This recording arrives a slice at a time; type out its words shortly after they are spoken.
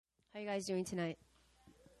How you guys doing tonight?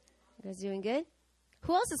 You guys doing good?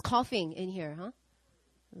 Who else is coughing in here, huh?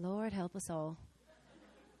 Lord, help us all.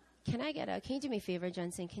 Can you do me a favor,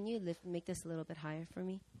 Jensen? Can you make this a little bit higher for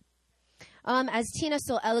me? As Tina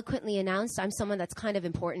so eloquently announced, I'm someone that's kind of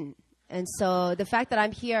important. And so the fact that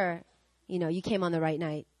I'm here, you came on the right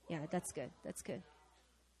night. Yeah, that's good. That's good.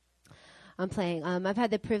 I'm playing. I've had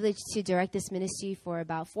the privilege to direct this ministry for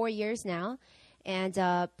about 4 years now. And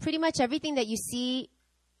pretty much everything that you see,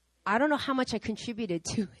 I don't know how much I contributed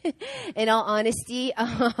to, in all honesty.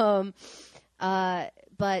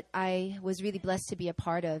 But I was really blessed to be a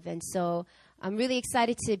part of. And so I'm really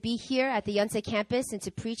excited to be here at the Yonsei campus and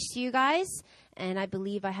to preach to you guys. And I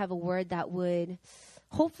believe I have a word that would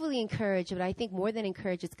hopefully encourage, but I think more than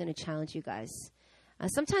encourage, it's going to challenge you guys.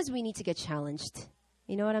 Sometimes we need to get challenged.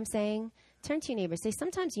 You know what I'm saying? Turn to your neighbor. Say,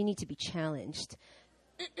 sometimes you need to be challenged.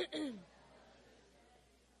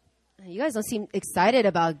 You guys don't seem excited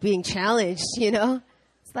about being challenged,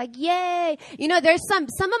 It's like, yay. There's some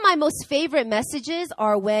of my most favorite messages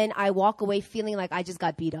are when I walk away feeling like I just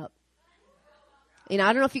got beat up. I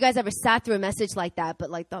don't know if you guys ever sat through a message like that, but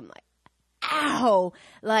I'm like, ow.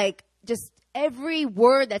 Like, just every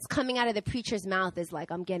word that's coming out of the preacher's mouth is like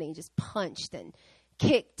I'm getting just punched and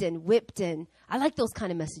kicked and whipped. And I like those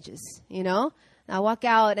kind of messages, I walk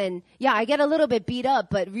out and, I get a little bit beat up,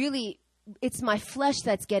 but really it's my flesh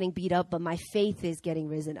that's getting beat up, but my faith is getting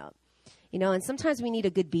risen up. And sometimes we need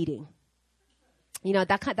a good beating.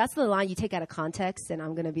 That's the line you take out of context, and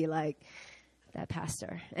I'm going to be like, that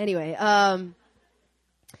pastor. Anyway, my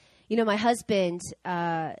husband,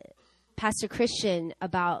 Pastor Christian,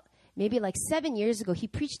 about maybe like 7 years ago, he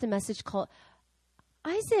preached a message called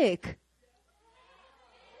Isaac.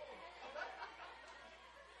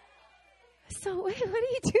 So wait, what are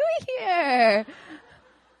you doing here?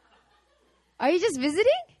 Are you just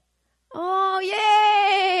visiting? Oh,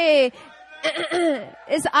 yay!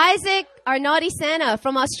 It's Isaac, our naughty Santa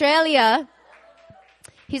from Australia.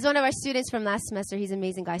 He's one of our students from last semester. He's an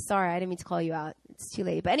amazing guy. Sorry, I didn't mean to call you out. It's too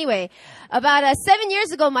late. But anyway, about 7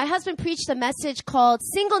 years ago, my husband preached a message called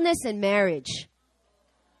Singleness and Marriage.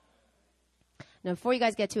 Now, before you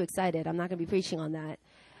guys get too excited, I'm not going to be preaching on that.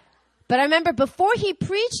 But I remember before he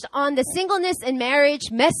preached on the singleness and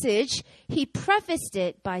marriage message, he prefaced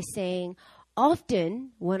it by saying,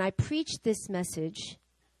 often when I preach this message,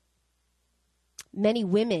 many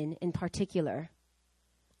women in particular,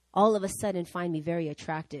 all of a sudden find me very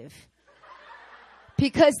attractive.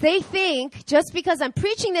 Because they think, just because I'm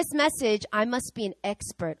preaching this message, I must be an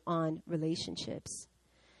expert on relationships.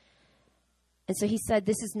 And so he said,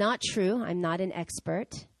 this is not true. I'm not an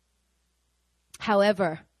expert.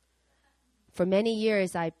 However, for many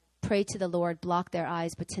years, I prayed to the Lord, block their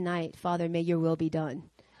eyes. But tonight, Father, may your will be done.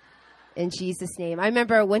 In Jesus' name. I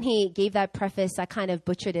remember when he gave that preface, I kind of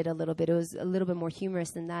butchered it a little bit. It was a little bit more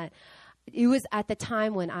humorous than that. It was at the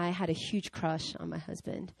time when I had a huge crush on my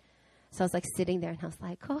husband. So I was like sitting there and I was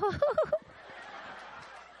like, oh,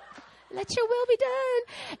 let your will be done.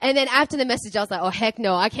 And then after the message, I was like, oh, heck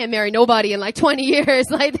no, I can't marry nobody in like 20 years.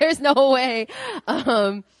 Like, there's no way.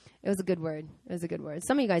 It was a good word. It was a good word.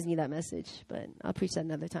 Some of you guys need that message, but I'll preach that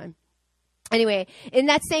another time. Anyway, in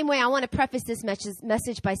that same way, I want to preface this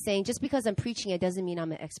message by saying just because I'm preaching it doesn't mean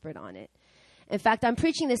I'm an expert on it. In fact, I'm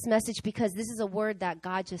preaching this message because this is a word that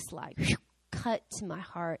God just cut to my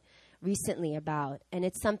heart recently about. And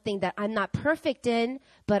it's something that I'm not perfect in,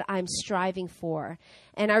 but I'm striving for.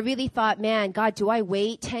 And I really thought, man, God, do I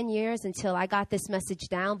wait 10 years until I got this message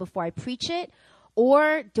down before I preach it?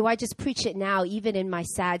 Or do I just preach it now, even in my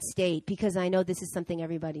sad state, because I know this is something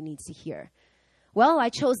everybody needs to hear? Well, I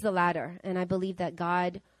chose the latter, and I believe that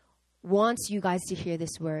God wants you guys to hear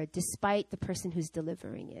this word, despite the person who's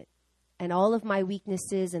delivering it. And all of my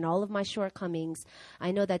weaknesses and all of my shortcomings,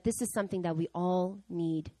 I know that this is something that we all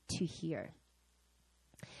need to hear.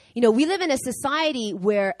 We live in a society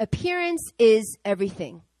where appearance is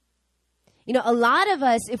everything. A lot of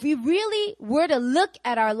us, if we really were to look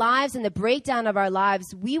at our lives and the breakdown of our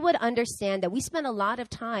lives, we would understand that we spend a lot of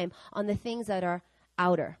time on the things that are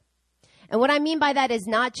outer. And what I mean by that is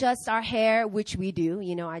not just our hair, which we do.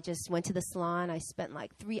 I just went to the salon. I spent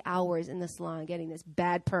like 3 hours in the salon getting this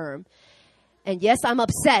bad perm. And yes, I'm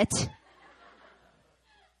upset.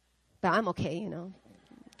 But I'm okay,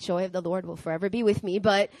 Joy of the Lord will forever be with me.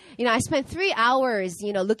 But, I spent 3 hours,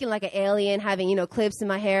 looking like an alien, having, clips in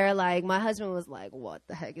my hair. Like, my husband was like, what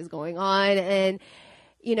the heck is going on? And,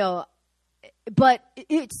 but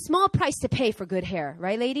it's small price to pay for good hair.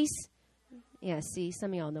 Right, ladies? Yeah, see,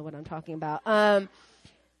 some of y'all know what I'm talking about.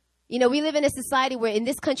 We live in a society where in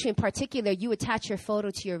this country in particular, you attach your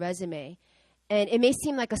photo to your resume. And it may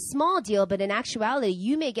seem like a small deal, but in actuality,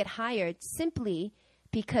 you may get hired simply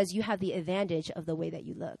because you have the advantage of the way that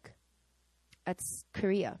you look. That's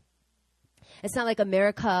Korea. It's not like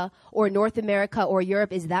America or North America or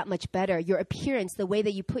Europe is that much better. Your appearance, the way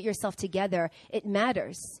that you put yourself together, it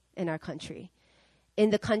matters in our country. In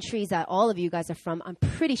the countries that all of you guys are from, I'm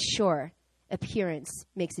pretty sure appearance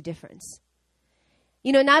makes a difference.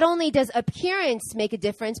 You know, not only does appearance make a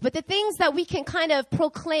difference, but the things that we can kind of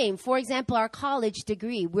proclaim, for example, our college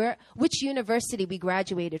degree, which university we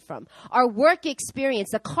graduated from, our work experience,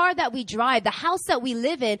 the car that we drive, the house that we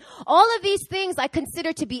live in, all of these things I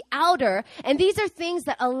consider to be outer, and these are things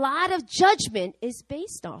that a lot of judgment is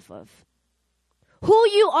based off of. Who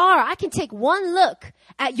you are, I can take one look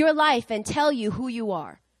at your life and tell you who you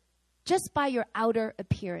are, just by your outer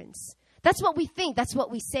appearance. That's what we think. That's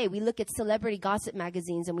what we say. We look at celebrity gossip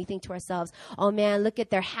magazines and we think to ourselves, oh man, look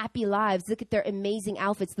at their happy lives. Look at their amazing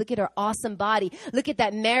outfits. Look at her awesome body. Look at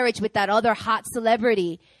that marriage with that other hot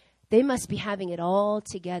celebrity. They must be having it all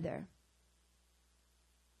together.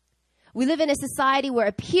 We live in a society where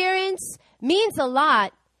appearance means a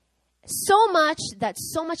lot, so much that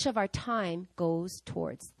so much of our time goes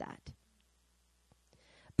towards that.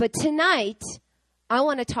 But tonight, I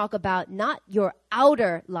want to talk about not your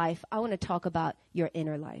outer life. I want to talk about your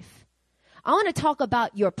inner life. I want to talk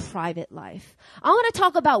about your private life. I want to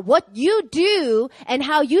talk about what you do and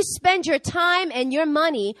how you spend your time and your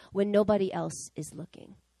money when nobody else is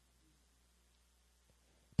looking.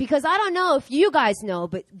 Because I don't know if you guys know,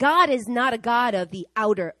 but God is not a God of the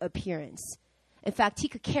outer appearance. In fact, he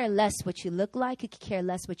could care less what you look like. He could care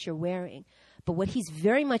less what you're wearing. But what he's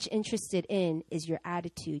very much interested in is your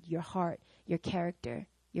attitude, your heart, your character,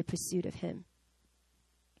 your pursuit of him.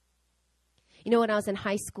 You know, when I was in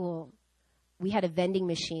high school, we had a vending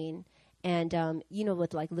machine and,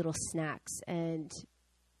 with like little snacks. And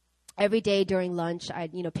every day during lunch,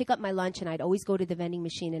 I'd, pick up my lunch and I'd always go to the vending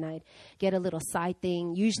machine and I'd get a little side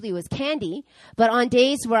thing. Usually it was candy. But on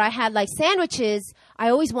days where I had like sandwiches, I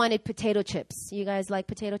always wanted potato chips. You guys like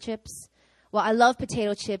potato chips? Well, I love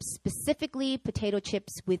potato chips, specifically potato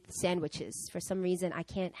chips with sandwiches. For some reason, I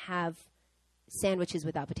can't have sandwiches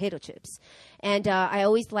without potato chips. And I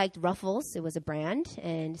always liked Ruffles. It was a brand,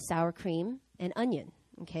 and sour cream and onion.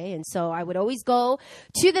 Okay, and so I would always go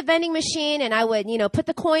to the vending machine and I would, put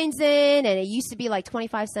the coins in, and it used to be like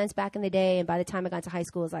 25 cents back in the day. And by the time I got to high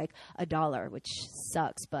school, it was like $1, which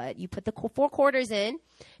sucks. But you put the 4 quarters in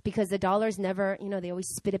because the dollars never, they always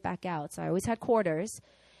spit it back out. So I always had quarters.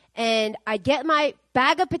 And I'd get my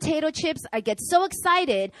bag of potato chips. I'd get so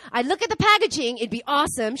excited. I'd look at the packaging. It'd be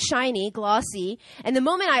awesome, shiny, glossy. And the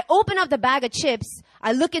moment I open up the bag of chips,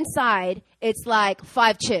 I look inside. It's like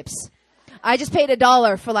 5 chips. I just paid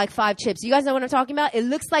 $1 for like 5 chips. You guys know what I'm talking about? It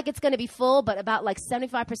looks like it's going to be full, but about like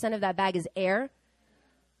 75% of that bag is air.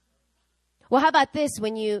 Well, how about this?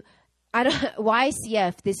 YCF,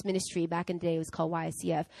 this ministry back in the day was called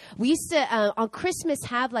YCF. We used to, on Christmas,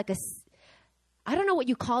 have like I don't know what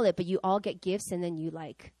you call it, but you all get gifts and then you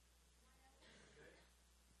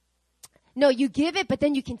no, you give it, but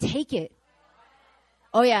then you can take it.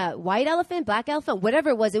 Oh yeah, white elephant, black elephant, whatever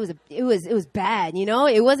it was bad,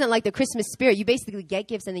 It wasn't like the Christmas spirit. You basically get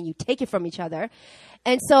gifts and then you take it from each other.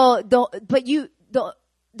 And so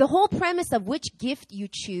the whole premise of which gift you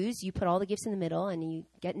choose, you put all the gifts in the middle and you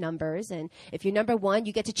get numbers. And if you're number 1,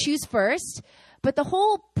 you get to choose first. But the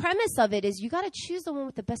whole premise of it is you got to choose the one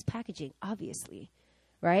with the best packaging, obviously,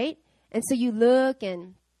 right? And so you look,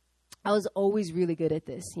 and I was always really good at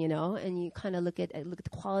this, and you kind of look at the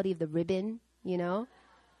quality of the ribbon,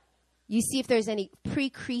 You see if there's any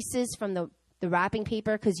pre-creases from the wrapping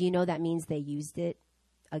paper, because that means they used it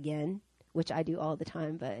again, which I do all the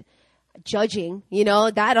time, but judging,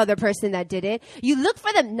 that other person that did it. You look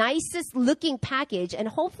for the nicest looking package, and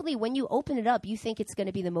hopefully when you open it up, you think it's going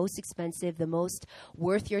to be the most expensive, the most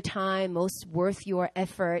worth your time, most worth your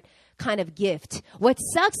effort kind of gift. What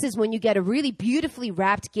sucks is when you get a really beautifully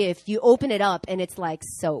wrapped gift, you open it up and it's like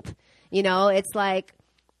soap. It's like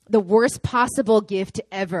the worst possible gift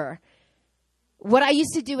ever. What I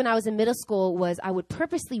used to do when I was in middle school was I would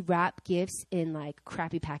purposely wrap gifts in like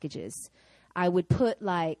crappy packages. I would put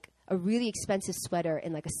like a really expensive sweater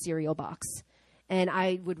in like a cereal box. And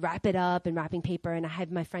I would wrap it up in wrapping paper, and I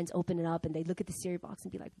had my friends open it up and they look at the cereal box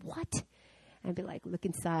and be like, what? And I'd be like, look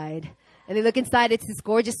inside. And they look inside, it's this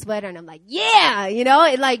gorgeous sweater, and I'm like, yeah,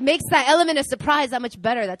 it like makes that element of surprise that much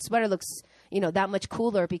better. That sweater looks, that much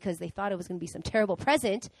cooler because they thought it was going to be some terrible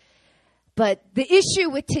present. But the issue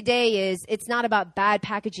with today is it's not about bad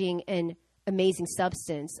packaging and amazing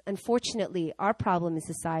substance. Unfortunately, our problem in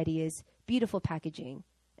society is beautiful packaging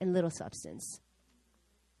and little substance.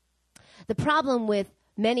 The problem with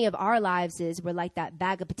many of our lives is we're like that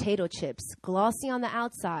bag of potato chips, glossy on the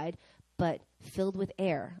outside, but filled with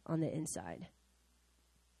air on the inside.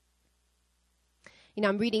 You know,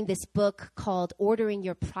 I'm reading this book called Ordering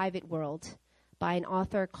Your Private World by an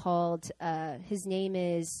author called, his name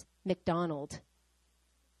is MacDonald.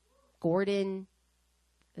 Gordon,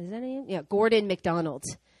 is that name? Yeah, Gordon MacDonald.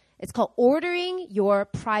 It's called Ordering Your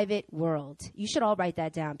Private World. You should all write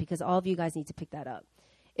that down because all of you guys need to pick that up.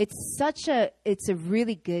 It's a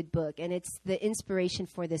really good book, and it's the inspiration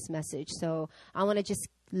for this message. So I want to just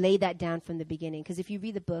lay that down from the beginning, because if you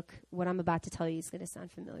read the book, what I'm about to tell you is going to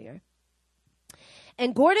sound familiar.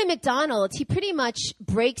 And Gordon MacDonald, he pretty much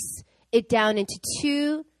breaks it down into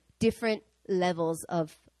two different levels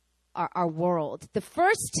of our world. The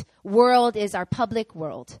first world is our public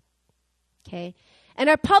world, okay? And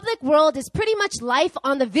our public world is pretty much life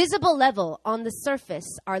on the visible level, on the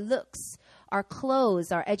surface, our looks, our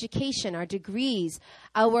clothes, our education, our degrees,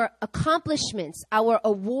 our accomplishments, our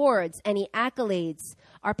awards, any accolades,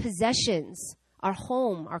 our possessions, our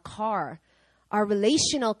home, our car, our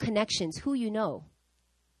relational connections, who you know.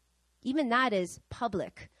 Even that is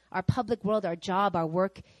public. Our public world, our job, our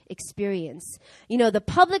work experience. You know, the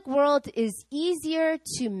public world is easier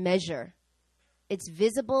to measure. It's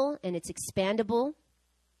visible and it's expandable.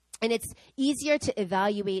 And it's easier to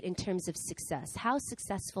evaluate in terms of success. How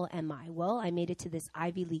successful am I? Well, I made it to this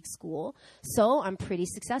Ivy League school, so I'm pretty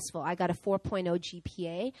successful. I got a 4.0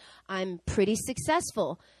 GPA. I'm pretty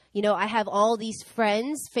successful. You know, I have all these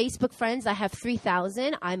friends, Facebook friends. I have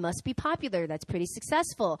 3,000. I must be popular. That's pretty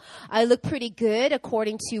successful. I look pretty good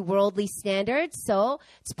according to worldly standards, so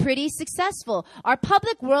it's pretty successful. Our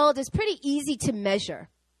public world is pretty easy to measure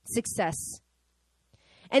success.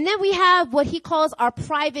 And then we have what he calls our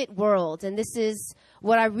private world. And this is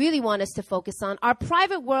what I really want us to focus on. Our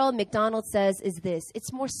private world, MacDonald says, is this.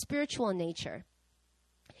 It's more spiritual in nature.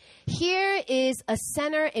 Here is a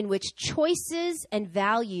center in which choices and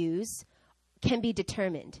values can be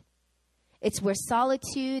determined. It's where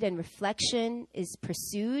solitude and reflection is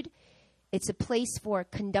pursued. It's a place for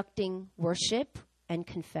conducting worship and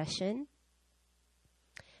confession.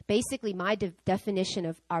 Basically, my definition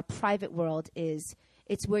of our private world is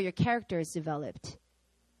it's where your character is developed.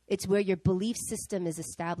 It's where your belief system is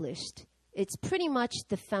established. It's pretty much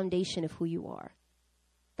the foundation of who you are.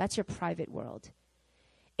 That's your private world.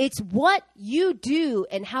 It's what you do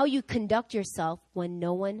and how you conduct yourself when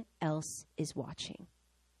no one else is watching.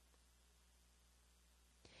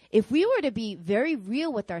 If we were to be very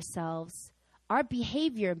real with ourselves, our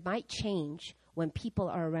behavior might change when people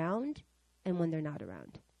are around and when they're not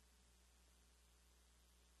around.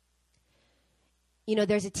 You know,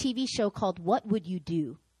 there's a TV show called What Would You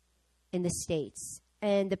Do in the States.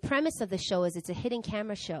 And the premise of the show is it's a hidden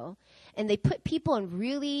camera show. And they put people in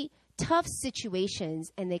really tough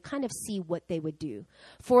situations and they kind of see what they would do.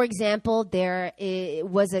 For example, there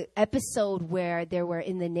was an episode where they were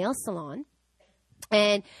in the nail salon.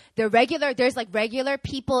 And there's like regular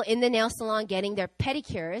people in the nail salon getting their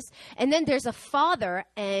pedicures. And then there's a father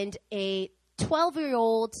and a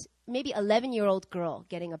 12-year-old, maybe 11-year-old girl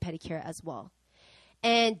getting a pedicure as well.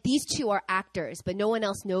 And these two are actors, but no one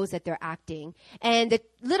else knows that they're acting. And the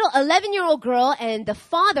little 11-year-old girl and the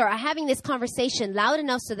father are having this conversation loud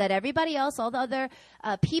enough so that everybody else, all the other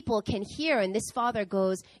people can hear. And this father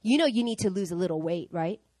goes, you know, you need to lose a little weight,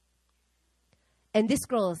 right? And this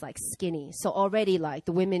girl is like skinny. So already like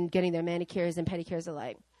the women getting their manicures and pedicures are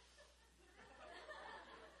like,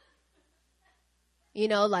 you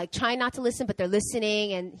know, like trying not to listen, but they're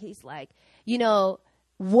listening. And he's like, you know,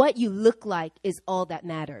 what you look like is all that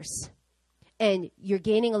matters. And you're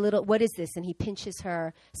gaining a little, what is this? And he pinches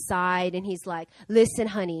her side and he's like, listen,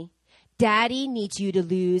 honey, daddy needs you to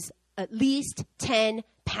lose at least 10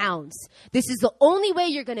 pounds. This is the only way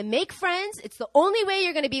you're going to make friends. It's the only way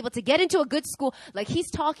you're going to be able to get into a good school. Like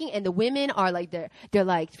he's talking and the women are like, they're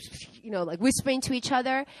like, you know, like whispering to each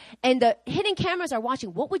other. And the hidden cameras are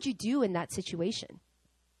watching. What would you do in that situation?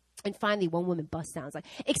 And finally, one woman busts down. It's like,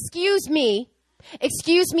 excuse me,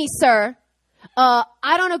 sir. I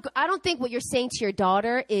don't think what you're saying to your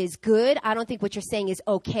daughter is good. I don't think what you're saying is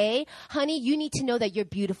okay. Honey, you need to know that you're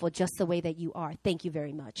beautiful just the way that you are. Thank you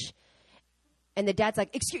very much. And the dad's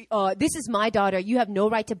like, excuse, this is my daughter. You have no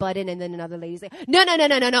right to butt in. And then another lady's like,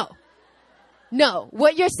 no. No,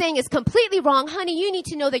 what you're saying is completely wrong. Honey, you need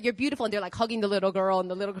to know that you're beautiful. And they're like hugging the little girl. And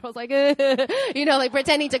the little girl's like, you know, like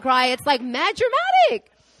pretending to cry. It's like mad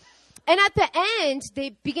dramatic. And at the end,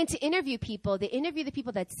 they begin to interview people. They interview the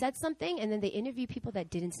people that said something, and then they interview people that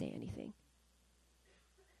didn't say anything.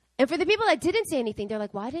 And for the people that didn't say anything, they're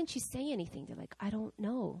like, why didn't you say anything? They're like, I don't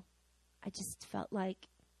know. I just felt like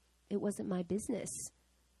it wasn't my business.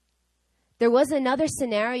 There was another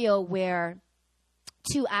scenario where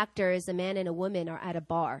two actors, a man and a woman, are at a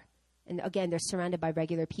bar. And again, they're surrounded by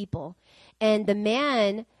regular people. And the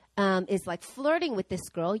man is like flirting with this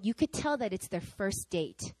girl. You could tell that it's their first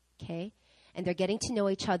date, okay? And they're getting to know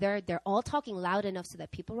each other. They're all talking loud enough so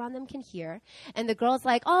that people around them can hear. And the girl's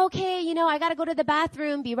like, oh, okay, I got to go to the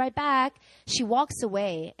bathroom. Be right back. She walks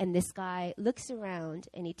away, and this guy looks around,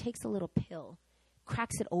 and he takes a little pill,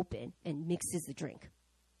 cracks it open, and mixes the drink,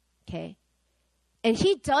 okay? And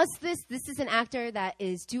he does this. This is an actor that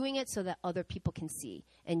is doing it so that other people can see.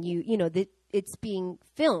 And it's being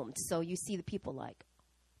filmed, so you see the people like,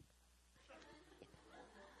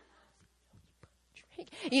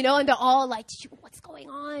 and they're all like, what's going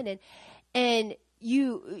on? And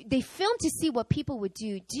they filmed to see what people would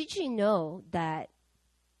do. Did you know that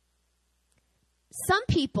some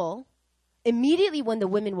people, immediately when the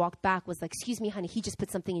women walked back, was like, excuse me, honey, he just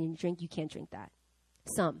put something in your drink. You can't drink that.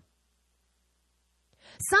 Some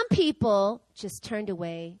people just turned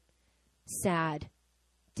away, sad,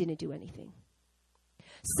 didn't do anything.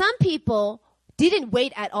 Some people didn't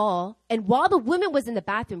wait at all, and while the woman was in the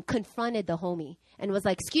bathroom, confronted the homie and was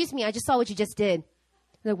like, excuse me, I just saw what you just did.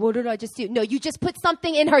 Like, what did I just do? No, you just put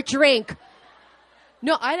something in her drink.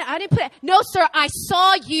 No, I didn't put it. No, sir, I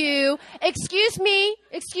saw you. Excuse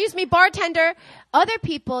me, bartender. Other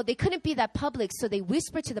people, they couldn't be that public, so they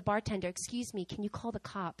whispered to the bartender, excuse me, can you call the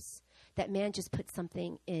cops? That man just put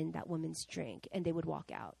something in that woman's drink, and they would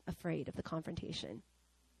walk out afraid of the confrontation.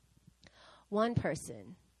 One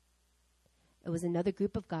person, it was another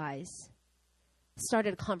group of guys,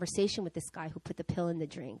 started a conversation with this guy who put the pill in the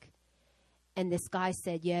drink. And this guy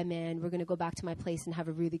said, yeah, man, we're going to go back to my place and have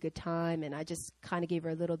a really good time. And I just kind of gave her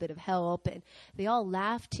a little bit of help. And they all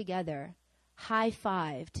laughed together,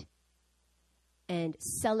 high-fived, and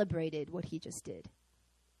celebrated what he just did.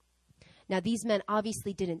 Now, these men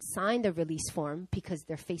obviously didn't sign the release form because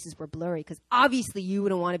their faces were blurry, because obviously you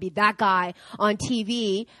wouldn't want to be that guy on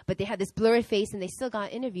TV, but they had this blurry face, and they still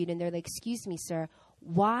got interviewed, and they're like, excuse me, sir,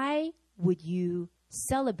 why would you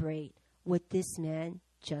celebrate what this man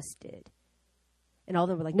just did? And all of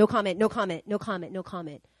them were like, no comment, no comment, no comment, no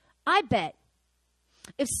comment. I bet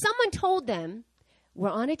if someone told them, we're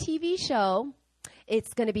on a TV show,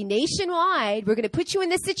 it's going to be nationwide, we're going to put you in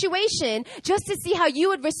this situation just to see how you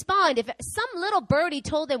would respond. If some little birdie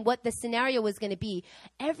told them what the scenario was going to be,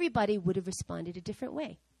 everybody would have responded a different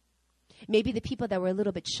way. Maybe the people that were a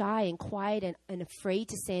little bit shy and quiet and afraid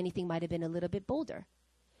to say anything might have been a little bit bolder.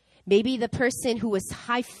 Maybe the person who was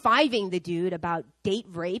high-fiving the dude about date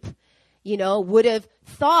rape, would have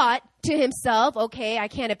thought to himself, okay, I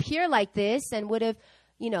can't appear like this, and would have,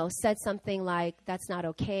 said something like, that's not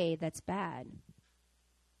okay, that's bad.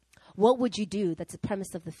 What would you do? That's the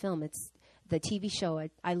premise of the film. It's the TV show.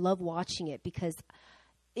 I love watching it because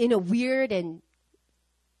in a weird and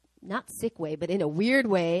not sick way, but in a weird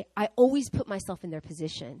way, I always put myself in their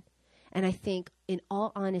position. And I think, in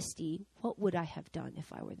all honesty, what would I have done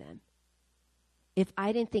if I were them? If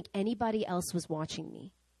I didn't think anybody else was watching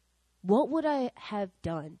me, what would I have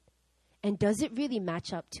done? And does it really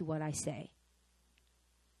match up to what I say?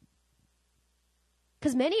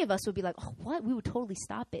 Because many of us would be like, oh, what? We would totally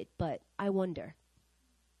stop it. But I wonder.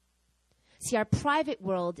 See, our private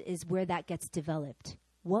world is where that gets developed.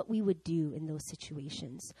 What we would do in those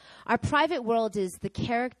situations. Our private world is the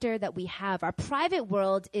character that we have. Our private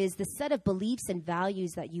world is the set of beliefs and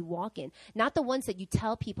values that you walk in. Not the ones that you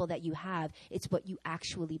tell people that you have. It's what you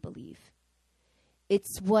actually believe.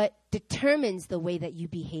 It's what determines the way that you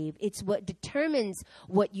behave. It's what determines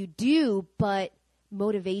what you do, but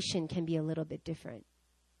motivation can be a little bit different.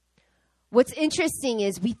 What's interesting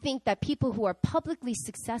is we think that people who are publicly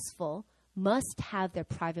successful must have their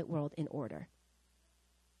private world in order.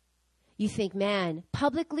 You think, man,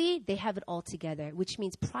 publicly they have it all together, which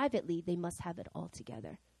means privately they must have it all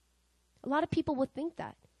together. A lot of people would think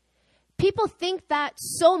that. People think that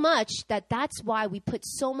so much that that's why we put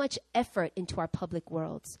so much effort into our public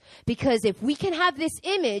worlds. Because if we can have this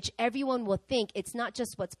image, everyone will think it's not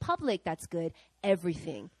just what's public that's good,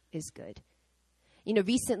 everything is good.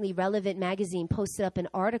 Recently Relevant Magazine posted up an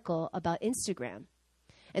article about Instagram.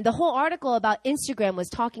 And the whole article about Instagram was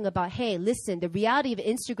talking about, hey, listen, the reality of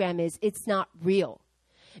Instagram is it's not real.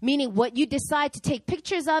 Meaning what you decide to take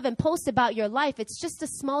pictures of and post about your life, it's just a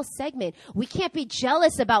small segment. We can't be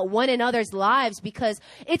jealous about one another's lives because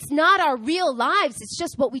it's not our real lives. It's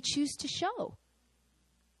just what we choose to show.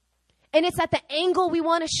 And it's at the angle we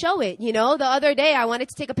want to show it. The other day I wanted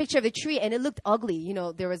to take a picture of a tree and it looked ugly.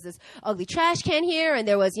 There was this ugly trash can here and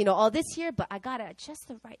there was, all this here, but I got it at just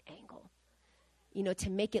the right angle, to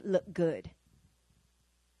make it look good.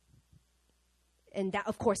 And that,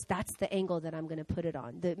 of course, that's the angle that I'm going to put it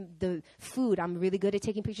on. The food, I'm really good at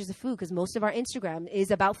taking pictures of food because most of our Instagram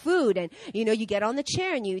is about food. And, you know, you get on the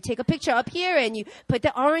chair and you take a picture up here and you put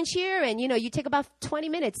the orange here and, you know, you take about 20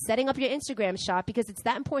 minutes setting up your Instagram shot because it's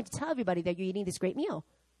that important to tell everybody that you're eating this great meal.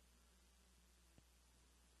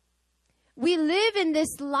 We live in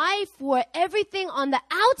this life where everything on the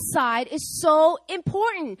outside is so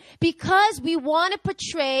important because we want to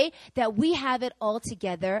portray that we have it all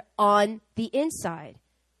together on the inside.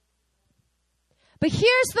 But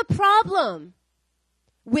here's the problem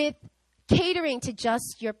with catering to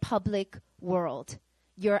just your public world,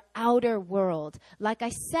 your outer world. Like I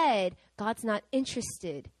said, God's not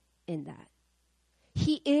interested in that.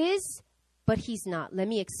 He is, but he's not. Let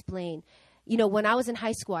me explain. You know, when I was in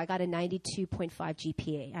high school, I got a 92.5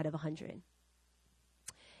 GPA out of 100.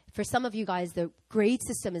 For some of you guys, the grade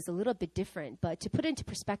system is a little bit different, but to put it into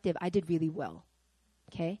perspective, I did really well,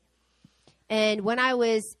 okay? And when I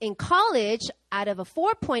was in college, out of a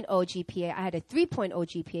 4.0 GPA, I had a 3.0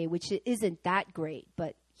 GPA, which isn't that great,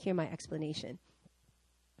 but hear my explanation.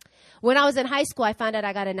 When I was in high school, I found out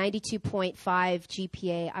I got a 92.5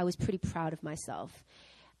 GPA. I was pretty proud of myself.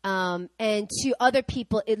 And to other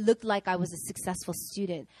people, it looked like I was a successful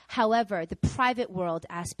student. However, the private world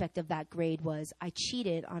aspect of that grade was I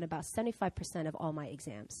cheated on about 75% of all my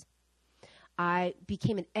exams. I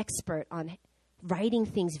became an expert on writing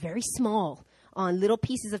things very small on little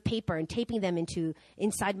pieces of paper and taping them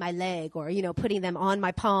inside my leg or, you know, putting them on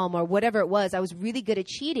my palm or whatever it was. I was really good at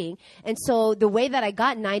cheating. And so the way that I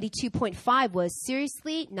got 92.5 was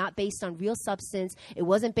seriously not based on real substance. It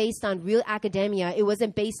wasn't based on real academia. It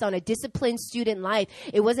wasn't based on a disciplined student life.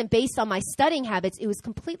 It wasn't based on my studying habits. It was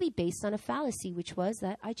completely based on a fallacy, which was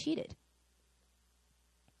that I cheated.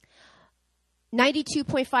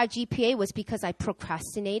 92.5 GPA was because I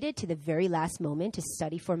procrastinated to the very last moment to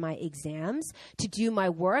study for my exams, to do my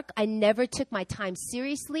work. I never took my time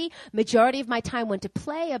seriously. Majority of my time went to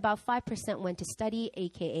play. About 5% went to study,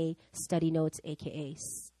 a.k.a. study notes, a.k.a.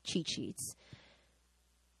 cheat sheets.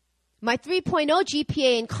 My 3.0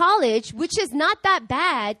 GPA in college, which is not that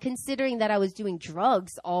bad considering that I was doing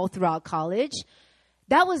drugs all throughout college,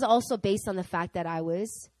 that was also based on the fact that I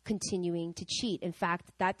was continuing to cheat. In fact,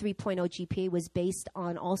 that 3.0 GPA was based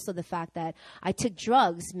on also the fact that I took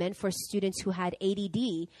drugs meant for students who had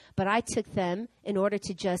ADD, but I took them in order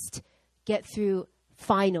to just get through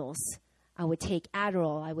finals. I would take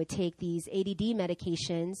Adderall, I would take these ADD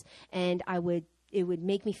medications, and it would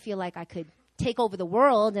make me feel like I could take over the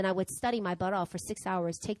world, and I would study my butt off for 6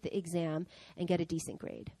 hours, take the exam, and get a decent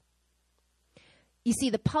grade. You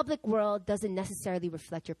see, the public world doesn't necessarily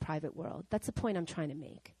reflect your private world. That's the point I'm trying to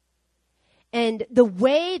make. And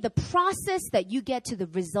the process that you get to the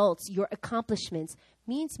results, your accomplishments,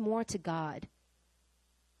 means more to God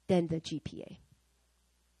than the GPA.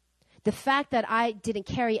 The fact that I didn't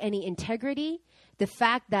carry any integrity, the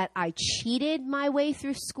fact that I cheated my way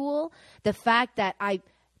through school, the fact that I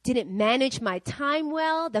didn't manage my time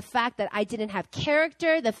well, the fact that I didn't have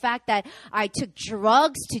character, the fact that I took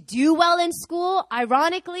drugs to do well in school,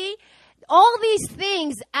 ironically, all these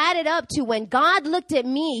things added up to when God looked at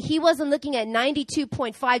me, he wasn't looking at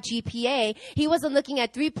 92.5 GPA, he wasn't looking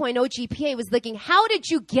at 3.0 GPA, he was looking, how did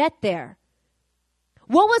you get there?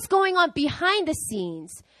 What was going on behind the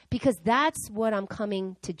scenes? Because that's what I'm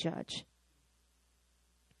coming to judge.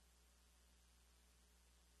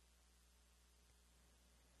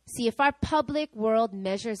 See, if our public world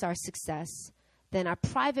measures our success, then our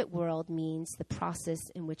private world means the process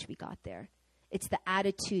in which we got there. It's the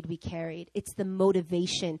attitude we carried. It's the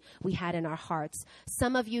motivation we had in our hearts.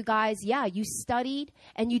 Some of you guys, yeah, you studied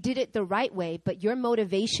and you did it the right way, but your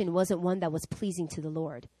motivation wasn't one that was pleasing to the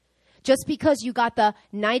Lord. Just because you got the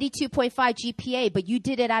 92.5 GPA, but you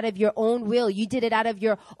did it out of your own will, you did it out of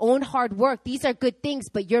your own hard work, these are good things,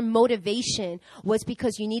 but your motivation was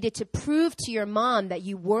because you needed to prove to your mom that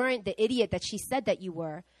you weren't the idiot that she said that you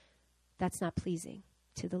were. That's not pleasing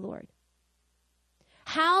to the Lord.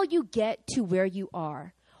 How you get to where you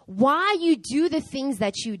are, why you do the things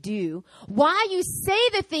that you do, why you say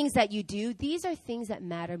the things that you do, these are things that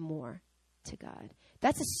matter more to God.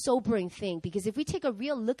 That's a sobering thing, because if we take a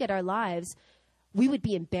real look at our lives, we would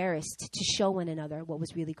be embarrassed to show one another what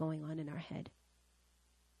was really going on in our head.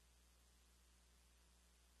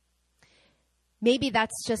 Maybe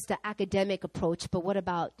that's just an academic approach, but what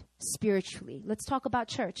about spiritually? Let's talk about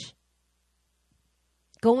church.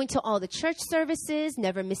 Going to all the church services,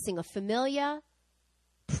 never missing a familia,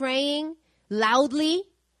 praying loudly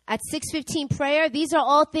at 6:15 prayer. These are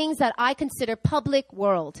all things that I consider public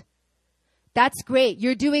world. That's great.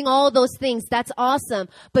 You're doing all those things. That's awesome.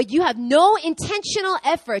 But you have no intentional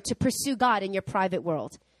effort to pursue God in your private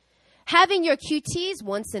world. Having your QTs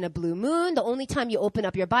once in a blue moon, the only time you open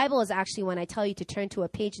up your Bible is actually when I tell you to turn to a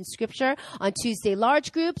page in Scripture on Tuesday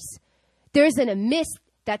large groups. There's a miss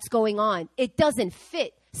that's going on. It doesn't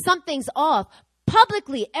fit. Something's off.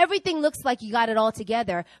 Publicly, everything looks like you got it all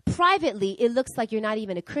together. Privately, it looks like you're not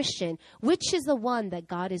even a Christian. Which is the one that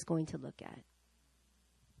God is going to look at?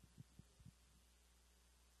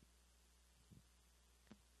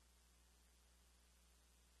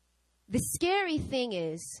 The scary thing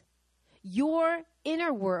is your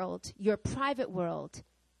inner world, your private world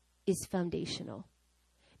is foundational.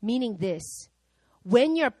 Meaning this,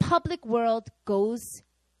 when your public world goes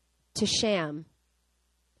to sham,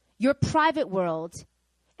 your private world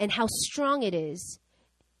and how strong it is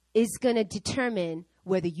going to determine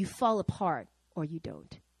whether you fall apart or you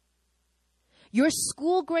don't. Your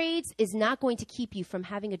school grades is not going to keep you from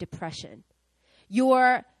having a depression.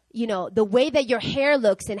 The way that your hair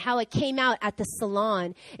looks and how it came out at the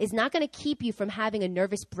salon is not going to keep you from having a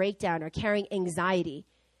nervous breakdown or carrying anxiety.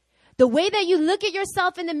 The way that you look at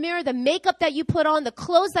yourself in the mirror, the makeup that you put on, the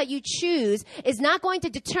clothes that you choose is not going to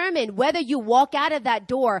determine whether you walk out of that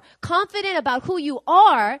door confident about who you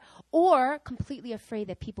are or completely afraid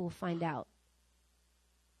that people will find out.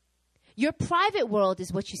 Your private world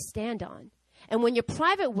is what you stand on. And when your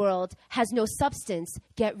private world has no substance,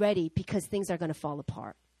 get ready because things are going to fall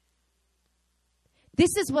apart.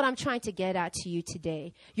 This is what I'm trying to get at to you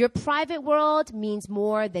today. Your private world means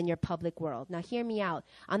more than your public world. Now, hear me out.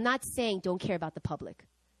 I'm not saying don't care about the public.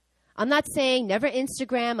 I'm not saying never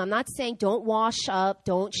Instagram. I'm not saying don't wash up,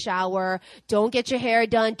 don't shower, don't get your hair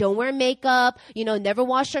done, don't wear makeup, never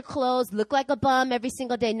wash your clothes, look like a bum every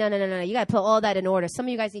single day. No. You got to put all that in order. Some of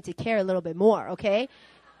you guys need to care a little bit more, okay?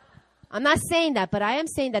 I'm not saying that, but I am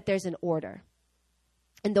saying that there's an order.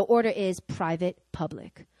 And the order is private,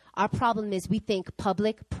 public. Our problem is we think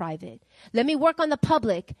public, private. Let me work on the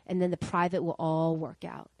public, and then the private will all work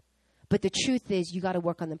out. But the truth is you got to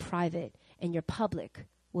work on the private, and your public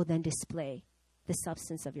will then display the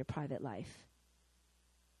substance of your private life.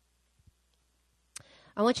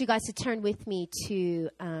 I want you guys to turn with me to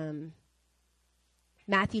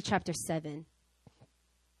Matthew chapter 7.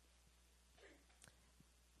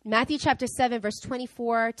 Matthew chapter 7, verse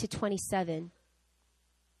 24 to 27.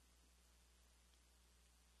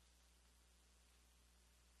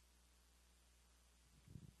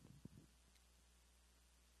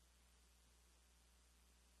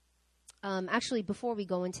 Actually, before we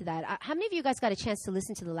go into that, how many of you guys got a chance to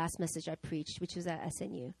listen to the last message I preached, which was at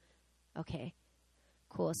SNU? Okay,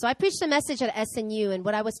 cool. So I preached a message at SNU, and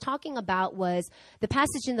what I was talking about was the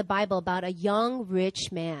passage in the Bible about a young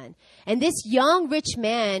rich man. And this young rich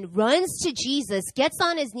man runs to Jesus, gets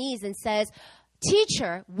on his knees, and says,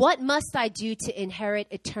 "Teacher, what must I do to inherit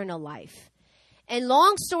eternal life?" And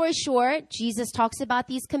long story short, Jesus talks about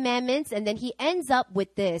these commandments, and then he ends up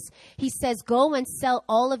with this. He says, "Go and sell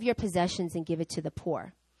all of your possessions and give it to the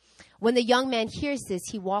poor." When the young man hears this,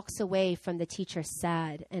 he walks away from the teacher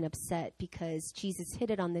sad and upset because Jesus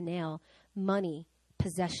hit it on the nail. Money,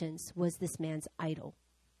 possessions, was this man's idol.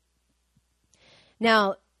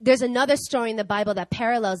 Now, there's another story in the Bible that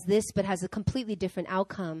parallels this but has a completely different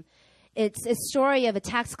outcome. It's a story of a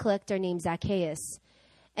tax collector named Zacchaeus.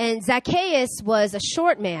 And Zacchaeus was a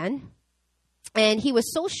short man, and he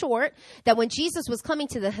was so short that when Jesus was coming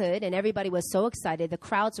to the hood and everybody was so excited, the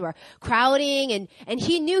crowds were crowding, and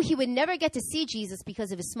he knew he would never get to see Jesus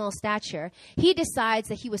because of his small stature. He decides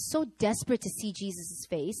that he was so desperate to see Jesus'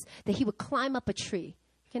 face that he would climb up a tree.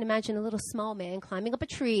 You can imagine a little small man climbing up a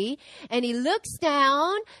tree, and he looks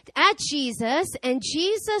down at Jesus, and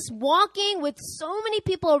Jesus, walking with so many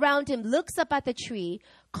people around him, looks up at the tree,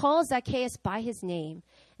 calls Zacchaeus by his name,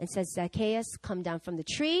 and says, "Zacchaeus, come down from the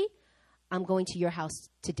tree. I'm going to your house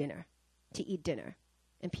to eat dinner."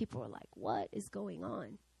 And people were like, what is going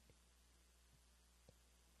on?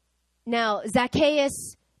 Now,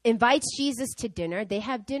 Zacchaeus invites Jesus to dinner. They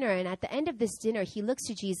have dinner, and at the end of this dinner, he looks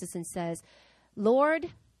to Jesus and says,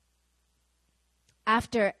 "Lord,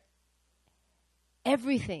 after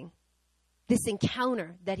everything, this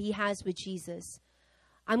encounter that he has with Jesus,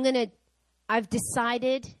 I've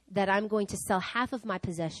decided that I'm going to sell half of my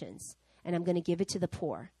possessions and I'm going to give it to the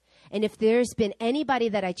poor. And if there's been anybody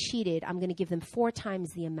that I cheated, I'm going to give them 4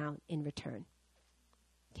 times the amount in return."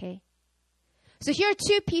 Okay? So here are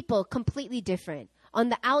two people completely different. On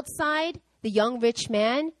the outside, the young rich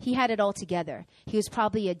man, he had it all together. He was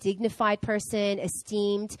probably a dignified person,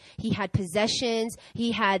 esteemed. He had possessions.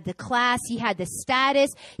 He had the class. He had the status.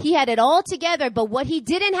 He had it all together. But what he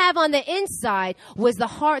didn't have on the inside was the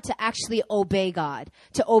heart to actually obey God,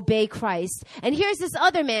 to obey Christ. And here's this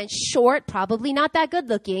other man, short, probably not that good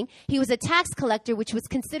looking. He was a tax collector, which was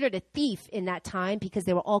considered a thief in that time because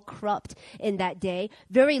they were all corrupt in that day.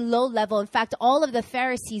 Very low level. In fact, all of the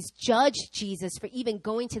Pharisees judged Jesus for even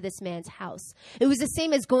going to this man's house. It was the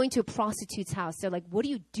same as going to a prostitute's house. They're like, what are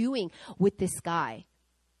you doing with this guy?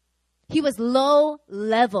 He was low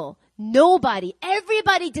level. Nobody,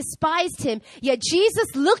 everybody despised him. Yet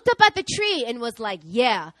Jesus looked up at the tree and was like,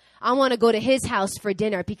 yeah, I want to go to his house for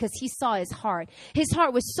dinner, because he saw his heart. His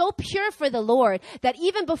heart was so pure for the Lord that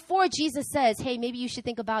even before Jesus says, hey, maybe you should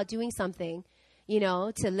think about doing something,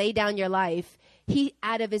 to lay down your life, he,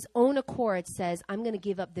 out of his own accord, says, I'm going to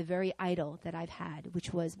give up the very idol that I've had,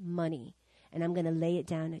 which was money, and I'm going to lay it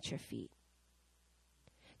down at your feet.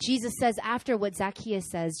 Jesus says, after what Zacchaeus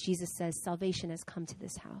says, Jesus says, salvation has come to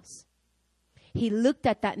this house. He looked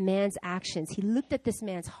at that man's actions. He looked at this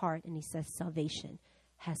man's heart, and he says, salvation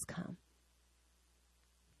has come.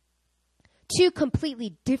 Two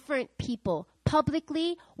completely different people.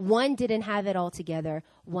 Publicly, one didn't have it all together,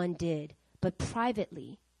 one did. But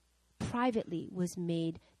privately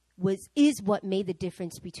is what made the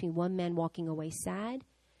difference between one man walking away sad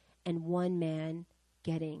and one man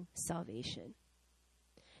getting salvation.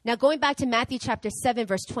 Now, going back to Matthew chapter 7,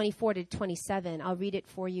 verse 24 to 27, I'll read it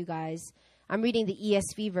for you guys. I'm reading the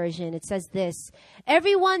ESV version. It says this: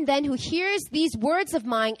 everyone then who hears these words of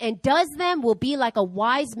mine and does them will be like a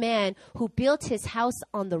wise man who built his house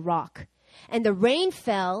on the rock. And the rain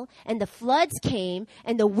fell, and the floods came,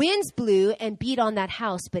 and the winds blew and beat on that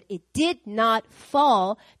house. But it did not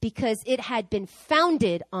fall, because it had been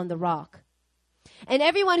founded on the rock. And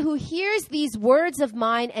everyone who hears these words of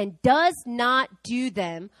mine and does not do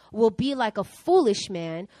them will be like a foolish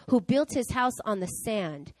man who built his house on the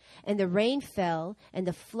sand. And the rain fell, and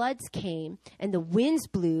the floods came, and the winds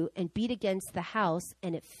blew and beat against the house,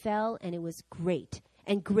 and it fell, and it was great.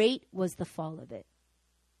 And great was the fall of it.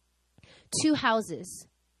 Two houses,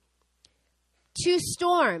 two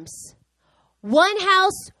storms. One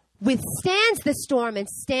house withstands the storm and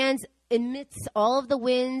stands amidst all of the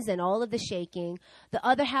winds and all of the shaking. The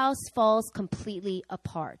other house falls completely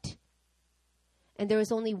apart. And there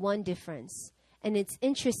is only one difference. And it's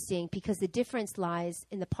interesting because the difference lies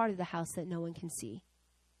in the part of the house that no one can see.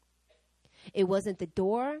 It wasn't the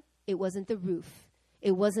door. It wasn't the roof.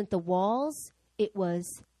 It wasn't the walls. It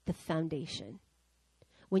was the foundation.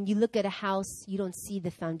 When you look at a house, you don't see the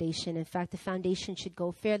foundation. In fact, the foundation should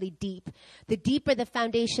go fairly deep. The deeper the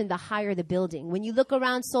foundation, the higher the building. When you look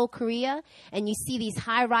around Seoul, Korea, and you see these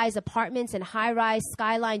high-rise apartments and high-rise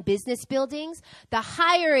skyline business buildings, the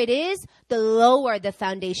higher it is, the lower the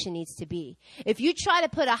foundation needs to be. If you try to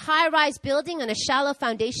put a high-rise building on a shallow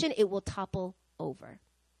foundation, it will topple over.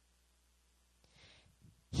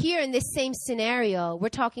 Here in this same scenario, we're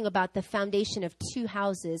talking about the foundation of two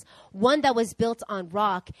houses, one that was built on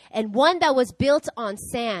rock and one that was built on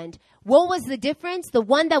sand. What was the difference? The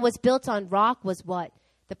one that was built on rock was what?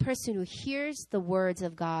 The person who hears the words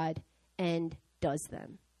of God and does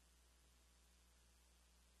them.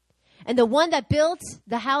 And the one that built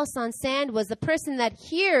the house on sand was the person that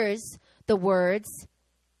hears the words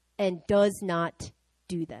and does not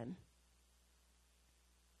do them.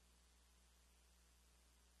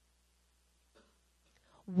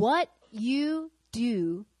 What you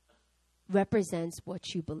do represents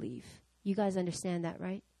what you believe. You guys understand that,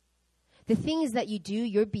 right? The things that you do,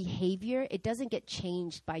 your behavior, it doesn't get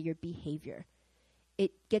changed by your behavior.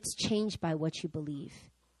 It gets changed by what you believe.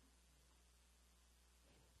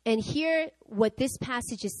 And here, what this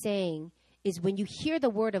passage is saying is when you hear the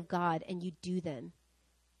word of God and you do them,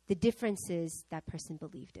 the difference is that person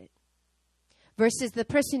believed it. Versus the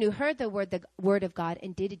person who heard the word of God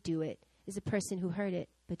and didn't do it is a person who heard it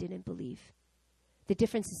but didn't believe. The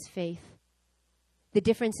difference is faith. The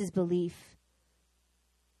difference is belief.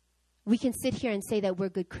 We can sit here and say that we're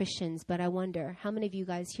good Christians, but I wonder, how many of you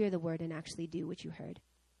guys hear the word and actually do what you heard?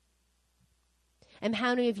 And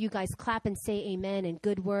how many of you guys clap and say amen and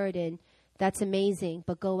good word and that's amazing,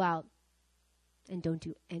 but go out and don't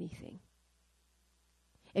do anything?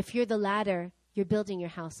 If you're the latter, you're building your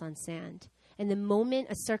house on sand. And the moment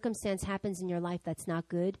a circumstance happens in your life that's not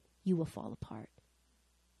good, you will fall apart.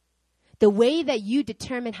 The way that you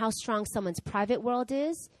determine how strong someone's private world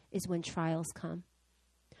is when trials come.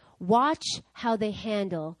 Watch how they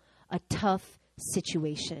handle a tough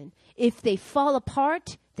situation. If they fall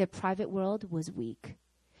apart, their private world was weak.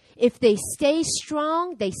 if they stay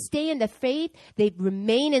strong, they stay in the faith, they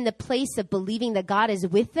remain in the place of believing that God is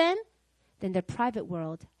with them, then their private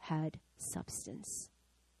world had substance.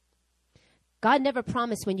 God never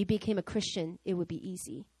promised when you became a Christian it would be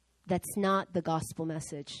easy. That's not the gospel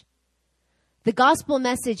message. The gospel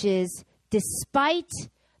message is, despite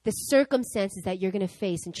the circumstances that you're going to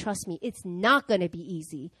face, and trust me, it's not going to be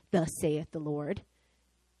easy, thus saith the Lord.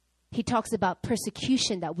 He talks about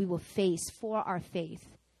persecution that we will face for our faith.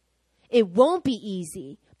 It won't be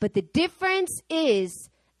easy, but the difference is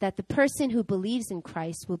that the person who believes in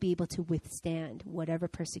Christ will be able to withstand whatever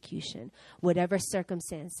persecution, whatever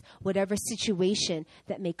circumstance, whatever situation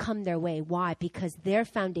that may come their way. Why? Because their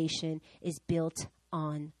foundation is built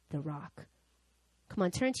on the rock. Come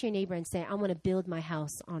on, turn to your neighbor and say, I want to build my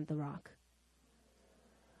house on the rock.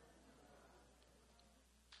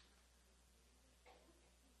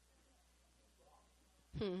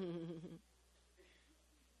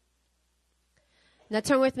 Now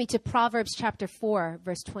turn with me to Proverbs chapter 4,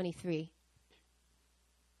 verse 23.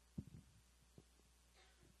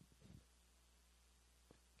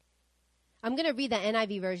 I'm going to read the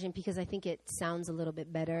NIV version because I think it sounds a little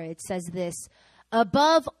bit better. It says this,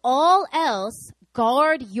 above all else,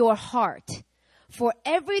 guard your heart, for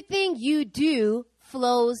everything you do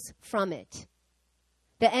flows from it.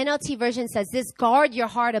 The NLT version says this, guard your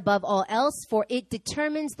heart above all else, for it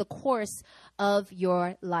determines the course of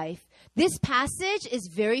your life. This passage is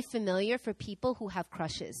very familiar for people who have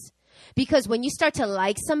crushes. Because when you start to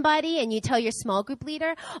like somebody and you tell your small group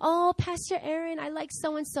leader, oh, Pastor Aaron, I like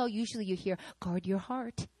so-and-so, usually you hear, guard your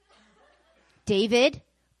heart. David,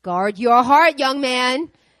 guard your heart, young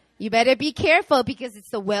man. You better be careful because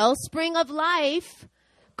it's the wellspring of life.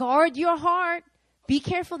 Guard your heart. Be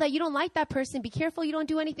careful that you don't like that person. Be careful you don't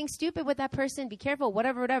do anything stupid with that person. Be careful,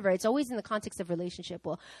 whatever. It's always in the context of relationship.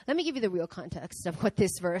 Well, let me give you the real context of what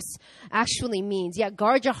this verse actually means. Yeah,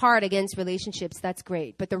 guard your heart against relationships. That's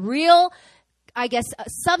great. But the real,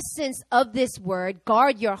 substance of this word,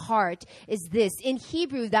 guard your heart, is this. In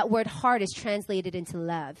Hebrew, that word heart is translated into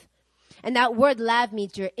lav. And that word lav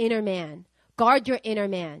means your inner man. Guard your inner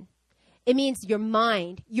man. It means your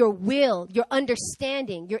mind, your will, your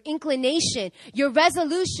understanding, your inclination, your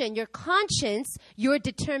resolution, your conscience, your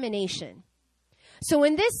determination. So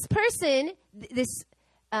when this person,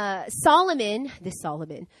 Solomon,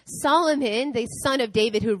 the son of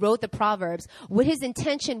David who wrote the Proverbs, what his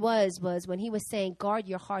intention was when he was saying, guard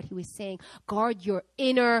your heart, he was saying, guard your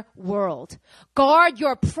inner world. Guard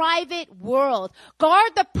your private world.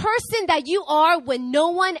 Guard the person that you are when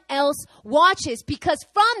no one else watches, because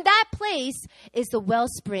from that place is the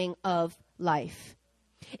wellspring of life.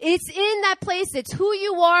 It's in that place. It's who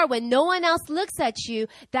you are when no one else looks at you.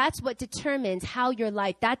 That's what determines how your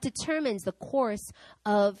life, that determines the course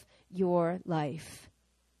of your life.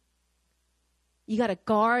 You got to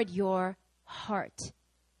guard your heart.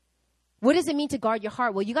 What does it mean to guard your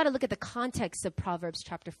heart? Well, you got to look at the context of Proverbs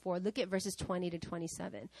chapter 4. Look at verses 20 to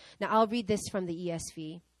 27. Now, I'll read this from the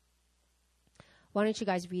ESV. Why don't you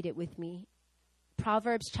guys read it with me?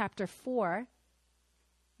 Proverbs chapter 4,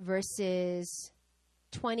 verses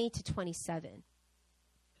 20 to 27.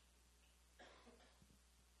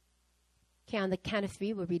 Okay, on the count of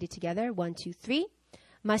 3, we'll read it together. 1, 2, 3.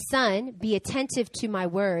 My son, be attentive to my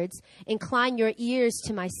words. Incline your ears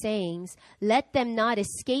to my sayings. Let them not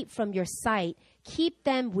escape from your sight. Keep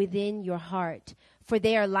them within your heart. For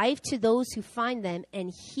they are life to those who find them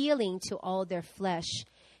and healing to all their flesh.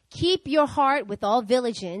 Keep your heart with all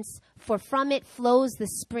diligence, for from it flows the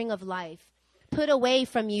spring of life. Put away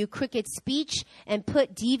from you crooked speech and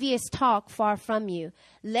put devious talk far from you.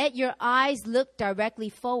 Let your eyes look directly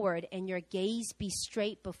forward and your gaze be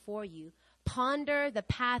straight before you. Ponder the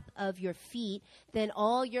path of your feet, then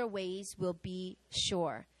all your ways will be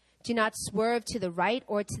sure. Do not swerve to the right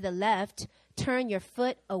or to the left. Turn your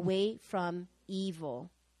foot away from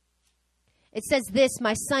evil. It says this,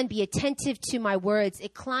 my son, be attentive to my words.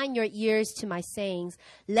 Incline your ears to my sayings.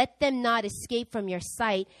 Let them not escape from your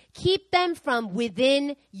sight. Keep them from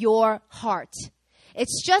within your heart.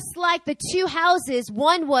 It's just like the two houses.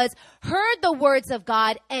 One was heard the words of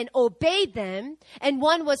God and obeyed them. And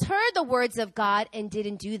one was heard the words of God and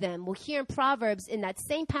didn't do them. Well, here in Proverbs, in that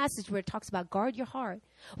same passage where it talks about guard your heart,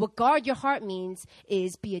 what guard your heart means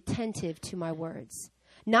is be attentive to my words.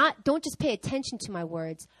 Don't just pay attention to my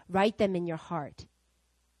words, write them in your heart.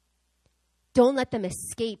 Don't let them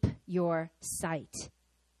escape your sight.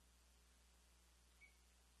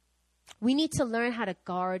 We need to learn how to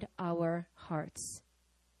guard our hearts.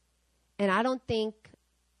 And I don't think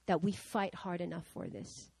that we fight hard enough for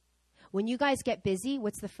this. When you guys get busy,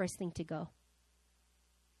 what's the first thing to go?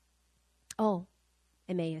 Oh,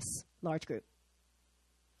 Emmaus, large group.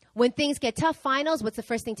 When things get tough, finals, what's the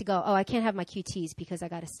first thing to go? Oh, I can't have my QTs because I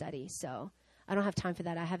got to study. So I don't have time for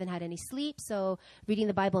that. I haven't had any sleep. So reading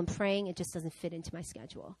the Bible and praying, it just doesn't fit into my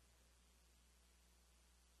schedule.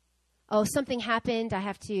 Oh, something happened. I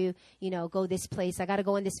have to, go this place. I got to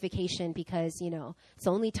go on this vacation because, it's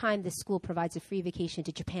the only time the school provides a free vacation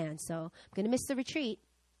to Japan. So I'm going to miss the retreat.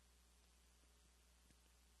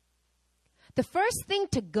 The first thing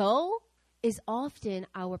to go is often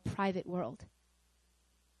our private world.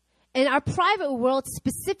 And our private world,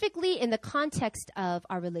 specifically in the context of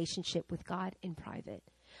our relationship with God in private.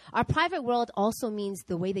 Our private world also means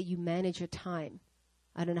the way that you manage your time.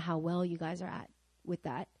 I don't know how well you guys are at with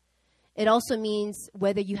that. It also means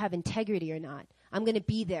whether you have integrity or not. I'm going to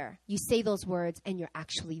be there. You say those words and you're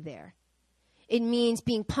actually there. It means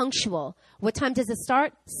being punctual. What time does it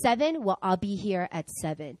start? 7? Well, I'll be here at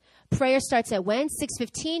 7. Prayer starts at when?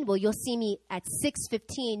 6:15? Well, you'll see me at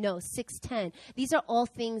 6:15. No, 6:10. These are all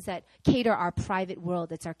things that cater our private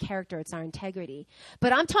world. It's our character. It's our integrity.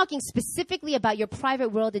 But I'm talking specifically about your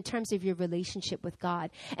private world in terms of your relationship with God.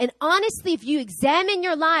 And honestly, if you examine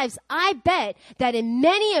your lives, I bet that in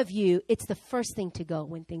many of you, it's the first thing to go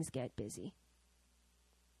when things get busy.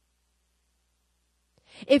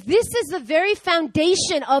 If this is the very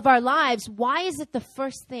foundation of our lives, why is it the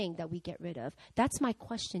first thing that we get rid of? That's my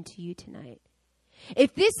question to you tonight.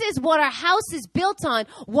 If this is what our house is built on,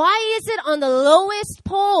 why is it on the lowest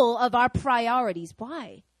pole of our priorities?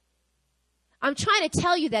 Why? I'm trying to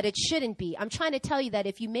tell you that it shouldn't be. I'm trying to tell you that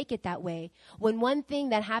if you make it that way, when one thing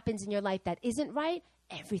that happens in your life that isn't right,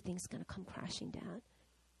 everything's going to come crashing down.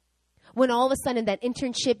 When all of a sudden that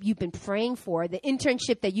internship you've been praying for, the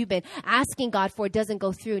internship that you've been asking God for doesn't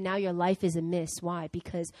go through, now your life is amiss. Why?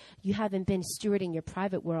 Because you haven't been stewarding your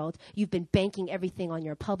private world. You've been banking everything on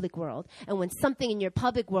your public world. And when something in your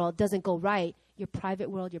public world doesn't go right, your private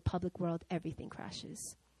world, your public world, everything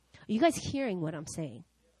crashes. Are you guys hearing what I'm saying?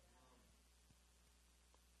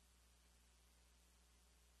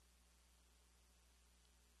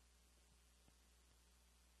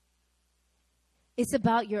 It's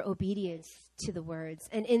about your obedience to the words.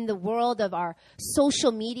 And in the world of our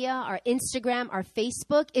social media, our Instagram, our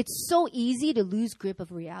Facebook, it's so easy to lose grip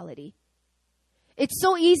of reality. It's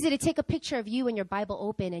so easy to take a picture of you and your Bible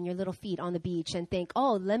open and your little feet on the beach and think,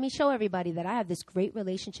 oh, let me show everybody that I have this great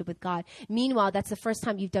relationship with God. Meanwhile, that's the first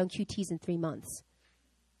time you've done QTs in 3 months.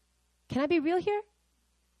 Can I be real here?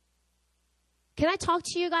 Can I talk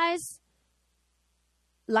to you guys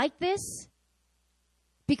like this?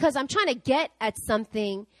 Because I'm trying to get at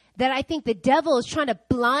something that I think the devil is trying to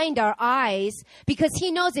blind our eyes, because he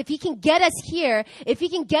knows if he can get us here, if he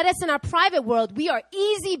can get us in our private world, we are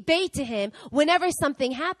easy bait to him whenever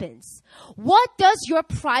something happens. What does your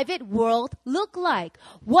private world look like?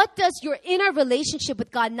 What does your inner relationship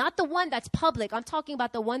with God, not the one that's public, I'm talking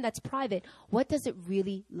about the one that's private, what does it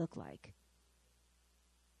really look like?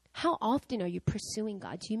 How often are you pursuing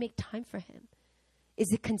God? Do you make time for him?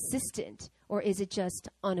 Is it consistent, or is it just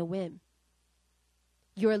on a whim?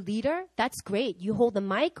 You're a leader? That's great. You hold the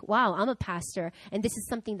mic? Wow, I'm a pastor, and this is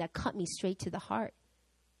something that cut me straight to the heart.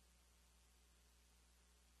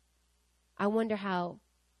 I wonder how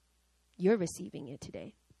you're receiving it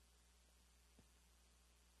today.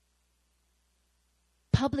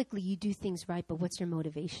 Publicly, you do things right, but what's your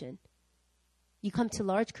motivation? You come to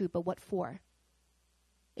large group, but what for?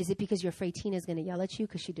 Is it because you're afraid Tina's going to yell at you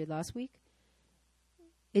because she did last week?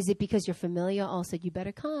 Is it because your familia all said, you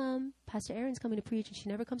better come? Pastor Aaron's coming to preach and she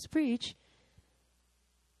never comes to preach.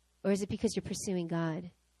 Or is it because you're pursuing God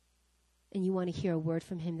and you want to hear a word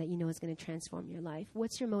from him that you know is going to transform your life?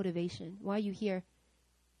 What's your motivation? Why are you here?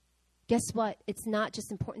 Guess what? It's not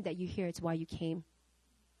just important that you hear, it's why you came.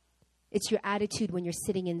 It's your attitude when you're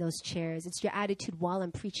sitting in those chairs. It's your attitude while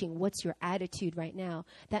I'm preaching. What's your attitude right now?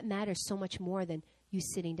 That matters so much more than you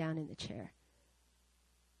sitting down in the chair.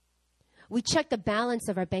 We check the balance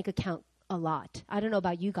of our bank account a lot. I don't know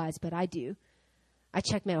about you guys, but I do. I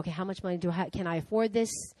check, man, okay, how much money do I have? Can I afford this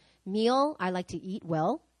meal? I like to eat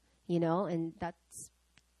well, and that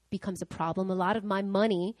becomes a problem. A lot of my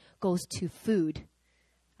money goes to food.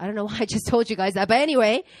 I don't know why I just told you guys that, but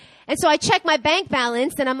anyway. And so I check my bank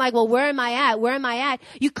balance, and I'm like, well, where am I at? Where am I at?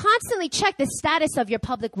 You constantly check the status of your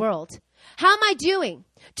public world. How am I doing?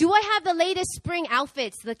 Do I have the latest spring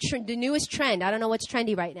outfits, the newest trend? I don't know what's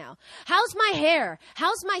trendy right now. How's my hair?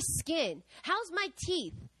 How's my skin? How's my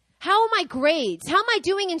teeth? How are my grades? How am I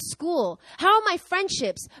doing in school? How are my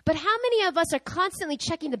friendships? But how many of us are constantly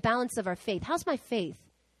checking the balance of our faith? How's my faith?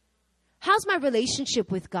 How's my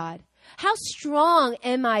relationship with God? How strong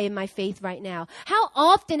am I in my faith right now? How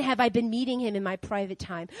often have I been meeting him in my private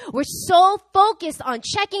time? We're so focused on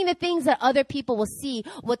checking the things that other people will see.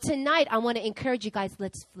 Well, tonight I want to encourage you guys,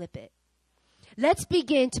 let's flip it. Let's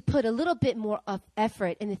begin to put a little bit more of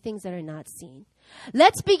effort in the things that are not seen.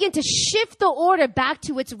 Let's begin to shift the order back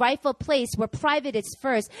to its rightful place where private is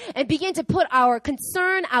first, and begin to put our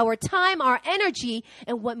concern, our time, our energy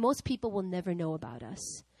in what most people will never know about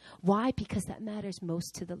us. Why? Because that matters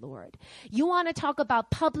most to the Lord. You want to talk about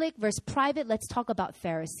public versus private? Let's talk about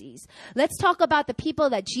Pharisees. Let's talk about the people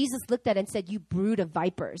that Jesus looked at and said, you brood of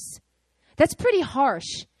vipers. That's pretty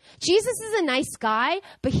harsh. Jesus is a nice guy,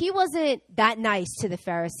 but he wasn't that nice to the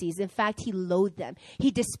Pharisees. In fact, he loathed them. He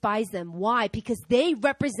despised them. Why? Because they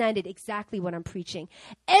represented exactly what I'm preaching.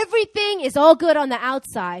 Everything is all good on the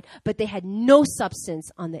outside, but they had no substance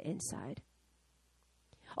on the inside.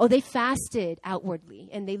 Oh, they fasted outwardly,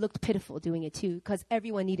 and they looked pitiful doing it too, because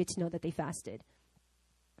everyone needed to know that they fasted.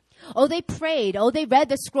 Oh, they prayed. Oh, they read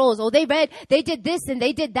the scrolls. Oh, they did this and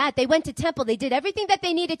they did that. They went to temple. They did everything that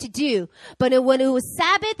they needed to do. But when it was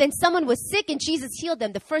Sabbath and someone was sick and Jesus healed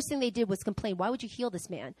them, the first thing they did was complain. Why would you heal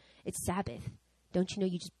this man? It's Sabbath. Don't you know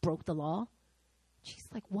you just broke the law?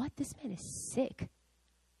 Jesus like, what? This man is sick.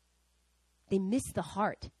 They missed the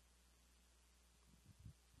heart.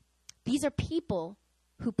 These are people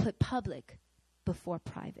who put public before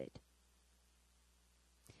private.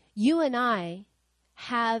 You and I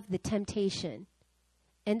have the temptation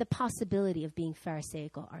and the possibility of being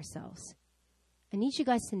Pharisaical ourselves. I need you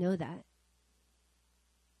guys to know that.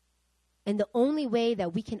 And the only way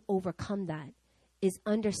that we can overcome that is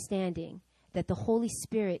understanding that the Holy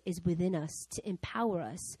Spirit is within us to empower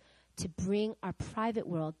us to bring our private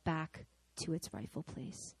world back to its rightful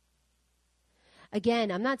place.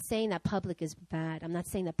 Again, I'm not saying that public is bad. I'm not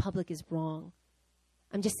saying that public is wrong.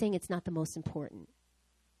 I'm just saying it's not the most important.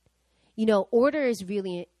 You know, order is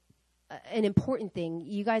really an important thing.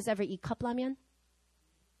 You guys ever eat cup ramyun?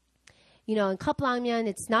 You know, in cup ramyun,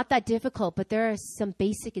 it's not that difficult, but there are some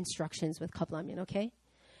basic instructions with cup ramyun, okay?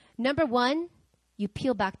 Number one, you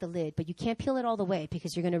peel back the lid, but you can't peel it all the way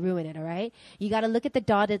because you're going to ruin it, all right? You got to look at the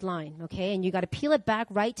dotted line, okay? And you got to peel it back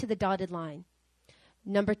right to the dotted line.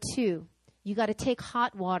 Number two, you got to take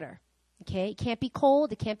hot water. Okay, it can't be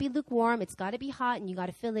cold. It can't be lukewarm. It's got to be hot, and you got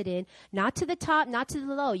to fill it in. Not to the top, not to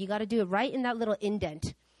the low. You got to do it right in that little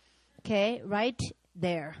indent. Okay, right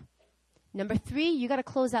there. Number three, you got to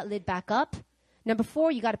close that lid back up. Number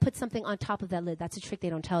four, you got to put something on top of that lid. That's a trick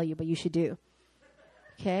they don't tell you, but you should do.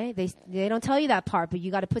 Okay, they don't tell you that part, but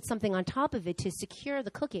you got to put something on top of it to secure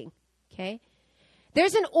the cooking. Okay,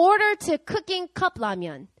 there's an order to cooking cup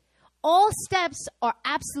ramyun. All steps are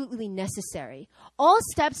absolutely necessary. All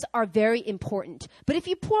steps are very important. But if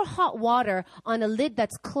you pour hot water on a lid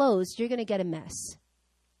that's closed, you're going to get a mess.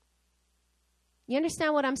 You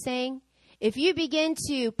understand what I'm saying? If you begin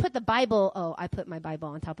to put the Bible, I put my Bible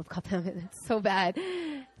on top of cup ramyun. It's so bad.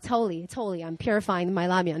 It's holy. I'm purifying my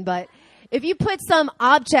ramyun. But if you put some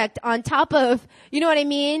object on top of, you know what I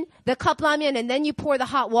mean, the cup ramyun, and then you pour the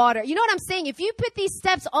hot water, you know what I'm saying? If you put these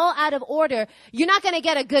steps all out of order, you're not going to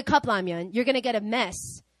get a good cup ramyun. You're going to get a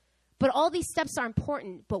mess. But all these steps are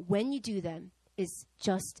important, but when you do them is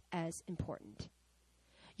just as important.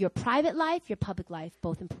 Your private life, your public life,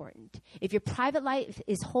 both important. If your private life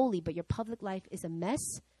is holy, but your public life is a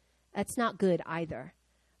mess, that's not good either.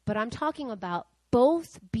 But I'm talking about both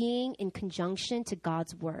being in conjunction to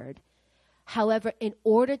God's word. However, in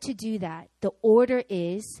order to do that, the order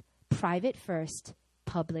is private first,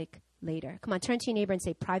 public later. Come on, turn to your neighbor and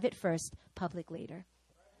say private first, public later.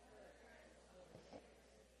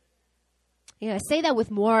 Yeah, say that with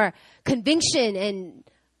more conviction and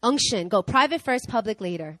unction. Go private first, public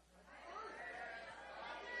later.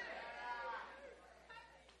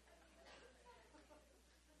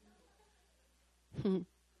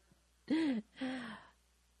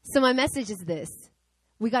 So my message is this.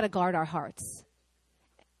 We got to guard our hearts.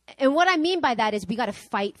 And what I mean by that is we got to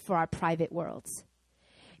fight for our private worlds.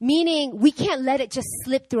 Meaning we can't let it just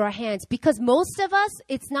slip through our hands because most of us,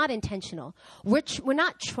 it's not intentional. We're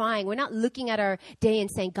not trying. We're not looking at our day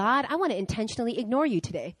and saying, God, I want to intentionally ignore you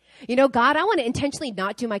today. You know, God, I want to intentionally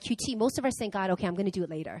not do my QT. Most of us saying, God, okay, I'm going to do it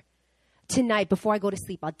later. Tonight, before I go to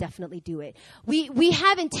sleep, I'll definitely do it. We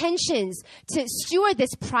have intentions to steward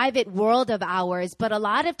this private world of ours, but a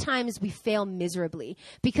lot of times we fail miserably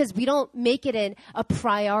because we don't make it a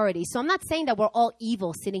priority. So I'm not saying that we're all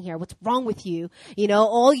evil sitting here. What's wrong with you? You know,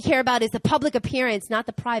 all you care about is the public appearance, not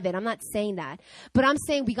the private. I'm not saying that. But I'm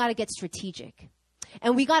saying we got to get strategic.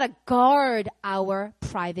 And we got to guard our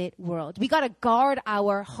private world. We got to guard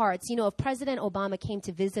our hearts. You know, if President Obama came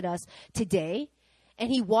to visit us today, and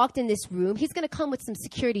he walked in this room, he's going to come with some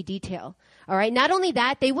security detail. All right. Not only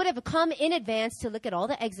that, they would have come in advance to look at all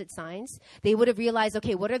the exit signs. They would have realized,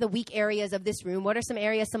 okay, what are the weak areas of this room? What are some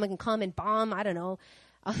areas someone can come and bomb? I don't know.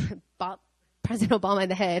 Bomb President Obama in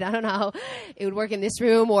the head. I don't know how it would work in this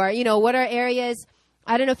room, or, what are areas?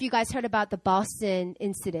 I don't know if you guys heard about the Boston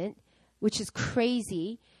incident, which is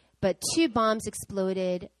crazy, but 2 bombs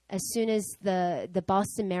exploded as soon as the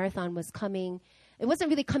Boston Marathon was coming. It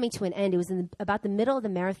wasn't really coming to an end. It was about the middle of the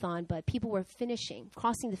marathon, but people were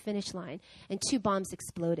crossing the finish line, and 2 bombs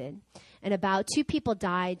exploded. And about 2 people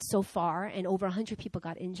died so far, and over 100 people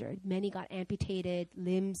got injured. Many got amputated,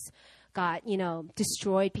 limbs got,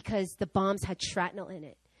 destroyed because the bombs had shrapnel in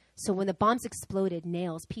it. So when the bombs exploded,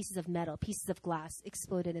 nails, pieces of metal, pieces of glass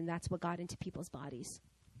exploded, and that's what got into people's bodies.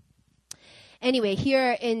 Anyway,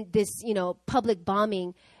 here in this, public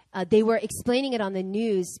bombing, they were explaining it on the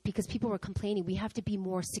news because people were complaining, we have to be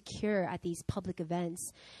more secure at these public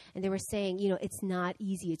events. And they were saying, it's not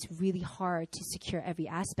easy. It's really hard to secure every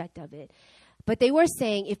aspect of it. But they were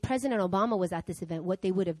saying if President Obama was at this event, what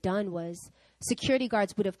they would have done was security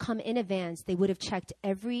guards would have come in advance. They would have checked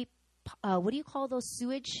every, what do you call those,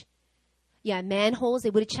 sewage? Yeah, manholes.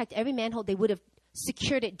 They would have checked every manhole. They would have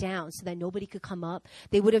secured it down so that nobody could come up.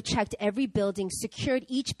 They would have checked every building, secured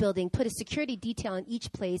each building, put a security detail in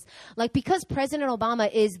each place. Like, because President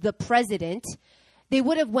Obama is the president, they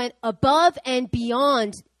would have went above and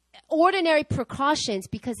beyond ordinary precautions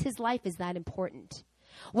because his life is that important.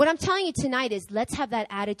 What I'm telling you tonight is let's have that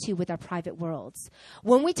attitude with our private worlds.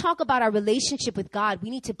 When we talk about our relationship with God,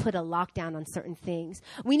 we need to put a lockdown on certain things.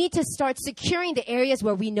 We need to start securing the areas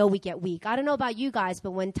where we know we get weak. I don't know about you guys,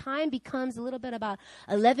 but when time becomes a little bit about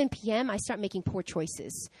 11 p.m., I start making poor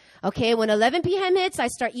choices. Okay, when 11 p.m. hits, I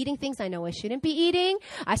start eating things I know I shouldn't be eating.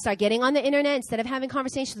 I start getting on the internet. Instead of having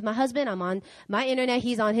conversations with my husband, I'm on my internet,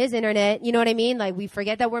 he's on his internet. You know what I mean? Like, we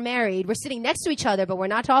forget that we're married. We're sitting next to each other, but we're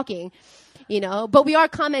not talking. But we are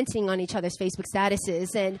commenting on each other's Facebook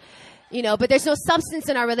statuses and, but there's no substance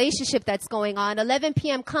in our relationship that's going on. 11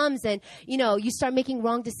 p.m. comes and, you start making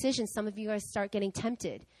wrong decisions. Some of you guys start getting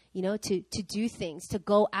tempted, to do things, to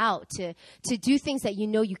go out, to do things that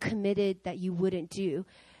you committed that you wouldn't do.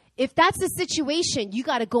 If that's the situation, you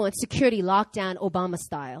got to go on security lockdown Obama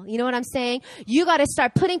style. You know what I'm saying? You got to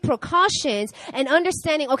start putting precautions and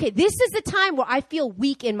understanding, okay, this is the time where I feel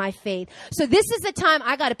weak in my faith. So this is the time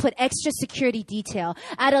I got to put extra security detail.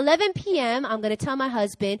 At 11 p.m., I'm going to tell my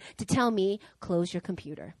husband to tell me, close your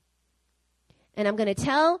computer. And I'm going to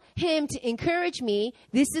tell him to encourage me,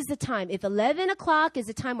 this is the time. If 11 o'clock is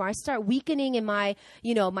the time where I start weakening in my,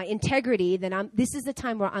 my integrity, then this is the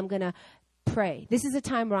time where I'm going to pray. This is a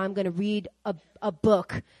time where I'm going to read a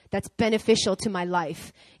book that's beneficial to my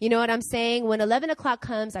life. You know what I'm saying? When 11 o'clock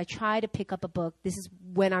comes, I try to pick up a book. This is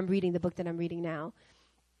when I'm reading the book that I'm reading now.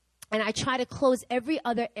 And I try to close every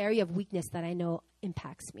other area of weakness that I know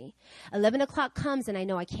impacts me. 11 o'clock comes and I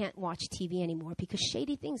know I can't watch TV anymore because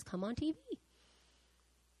shady things come on TV.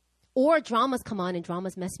 Or dramas come on and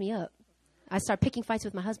dramas mess me up. I start picking fights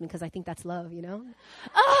with my husband because I think that's love,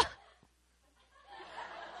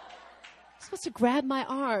 Supposed to grab my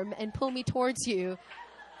arm and pull me towards you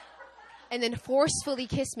and then forcefully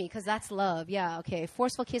kiss me because that's love. Yeah, okay.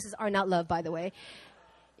 Forceful kisses are not love, by the way.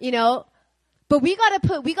 But we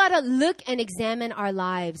gotta look and examine our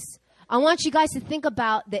lives. I want you guys to think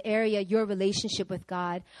about the area, your relationship with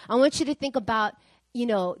God. I want you to think about,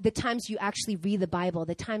 the times you actually read the Bible,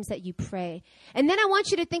 the times that you pray. And then I want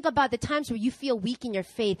you to think about the times where you feel weak in your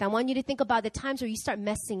faith. I want you to think about the times where you start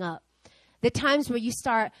messing up. The times where you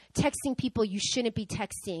start texting people you shouldn't be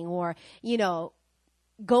texting or,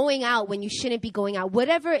 going out when you shouldn't be going out,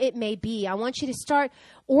 whatever it may be. I want you to start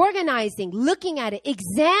organizing, looking at it,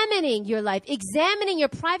 examining your life, examining your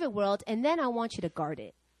private world, and then I want you to guard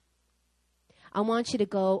it. I want you to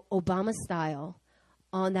go Obama style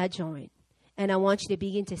on that joint, and I want you to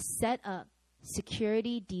begin to set up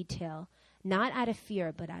security detail, not out of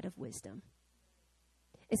fear, but out of wisdom.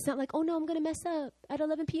 It's not like, oh, no, I'm going to mess up at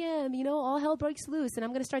 11 p.m., all hell breaks loose and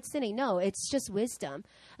I'm going to start sinning. No, it's just wisdom.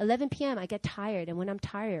 11 p.m., I get tired. And when I'm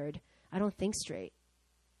tired, I don't think straight.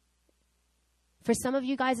 For some of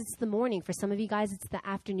you guys, it's the morning. For some of you guys, it's the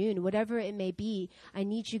afternoon. Whatever it may be, I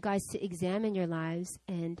need you guys to examine your lives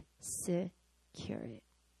and secure it.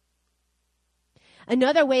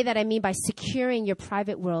 Another way that I mean by securing your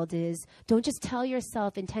private world is don't just tell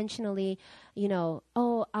yourself intentionally,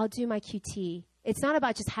 oh, I'll do my QT. It's not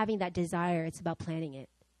about just having that desire. It's about planning it.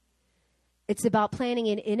 It's about planning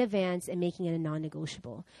it in advance and making it a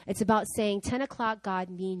non-negotiable. It's about saying 10 o'clock, God,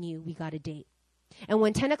 me and you, we got a date. And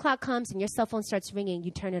when 10 o'clock comes and your cell phone starts ringing, you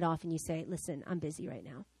turn it off and you say, listen, I'm busy right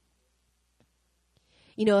now.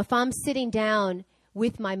 If I'm sitting down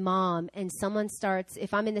with my mom and someone starts,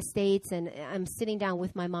 if I'm in the States and I'm sitting down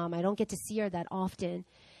with my mom, I don't get to see her that often,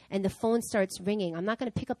 and the phone starts ringing, I'm not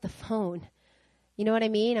going to pick up the phone. You know what I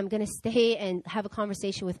mean? I'm going to stay and have a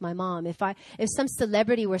conversation with my mom. If some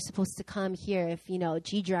celebrity were supposed to come here, if,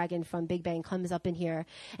 G-Dragon from Big Bang comes up in here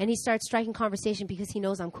and he starts striking conversation because he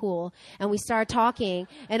knows I'm cool, and we start talking,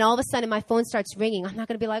 and all of a sudden my phone starts ringing, I'm not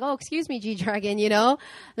going to be like, oh, excuse me, G-Dragon,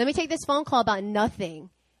 let me take this phone call about nothing,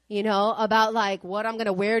 about like what I'm going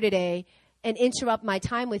to wear today and interrupt my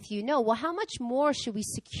time with you. No, well, how much more should we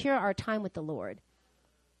secure our time with the Lord?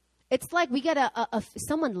 It's like we get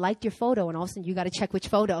someone liked your photo, and all of a sudden you got to check which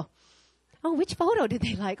photo. Oh, which photo did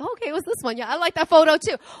they like? Okay, it was this one. Yeah, I like that photo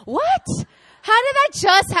too. What? How did that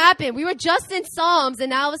just happen? We were just in Psalms, and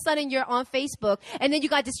now all of a sudden you're on Facebook, and then you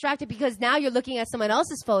got distracted because now you're looking at someone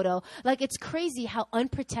else's photo. Like, it's crazy how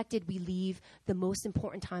unprotected we leave the most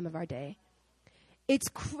important time of our day. It's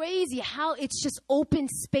crazy how it's just open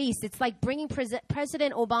space. It's like bringing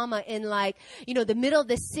President Obama in the middle of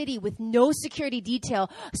the city with no security detail.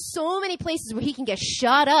 So many places where he can get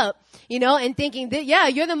shot up, and thinking that, yeah,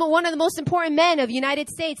 you're one of the most important men of the United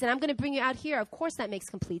States, and I'm going to bring you out here. Of course that makes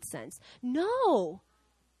complete sense. No,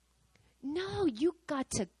 you got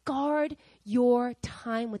to guard your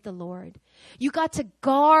time with the Lord. You got to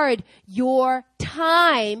guard your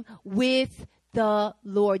time with the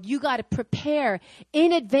Lord. You got to prepare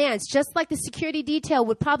in advance, just like the security detail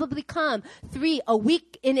would probably come a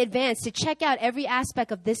week in advance to check out every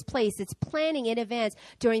aspect of this place. It's planning in advance.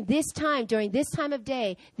 During this time of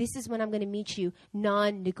day, this is when I'm going to meet you,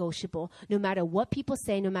 non-negotiable. No matter what people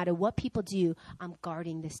say, no matter what people do, I'm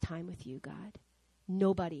guarding this time with you, God.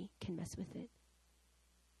 Nobody can mess with it.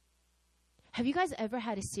 Have you guys ever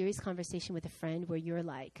had a serious conversation with a friend where you're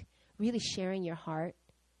like really sharing your heart,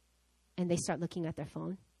 and they start looking at their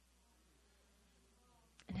phone?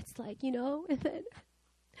 And it's like, and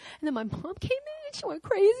then my mom came in and she went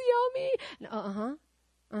crazy on me.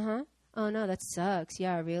 And, oh no, that sucks.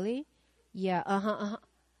 Yeah, really? Yeah,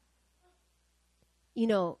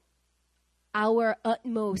 our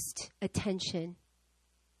utmost attention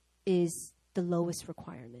is the lowest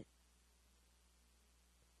requirement.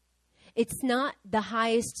 It's not the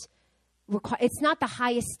highest it's not the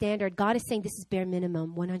highest standard. God is saying this is bare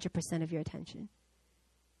minimum, 100% of your attention.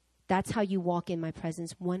 That's how you walk in my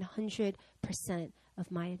presence, 100% of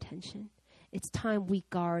my attention. It's time we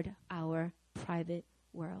guard our private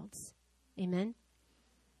worlds. Amen?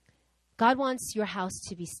 God wants your house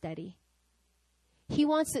to be steady. He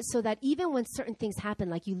wants it so that even when certain things happen,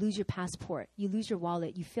 like you lose your passport, you lose your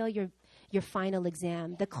wallet, you fail your final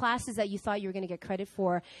exam, the classes that you thought you were going to get credit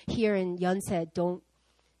for here in Yonsei,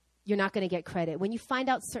 you're not going to get credit. When you find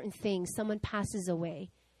out certain things, someone passes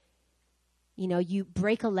away, you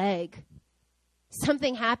break a leg,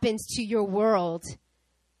 something happens to your world.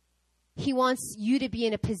 He wants you to be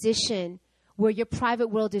in a position where your private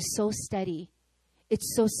world is so steady,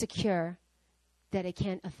 it's so secure that it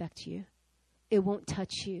can't affect you. It won't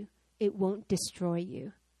touch you. It won't destroy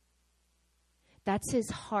you. That's his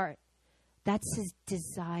heart. That's his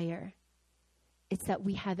desire. It's that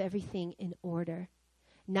we have everything in order.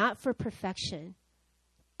 Not for perfection,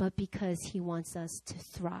 but because he wants us to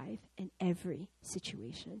thrive in every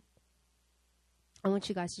situation. I want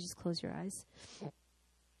you guys to just close your eyes.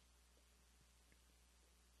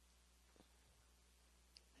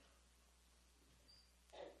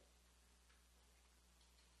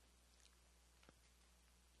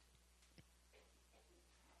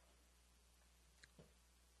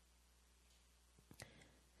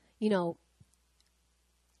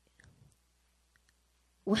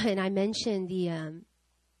 When I mentioned the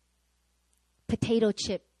potato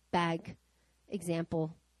chip bag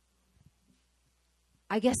example,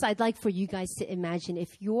 I guess I'd like for you guys to imagine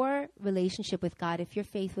if your relationship with God, if your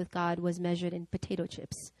faith with God was measured in potato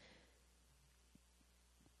chips,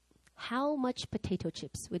 how much potato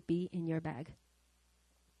chips would be in your bag?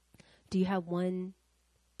 Do you have one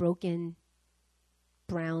broken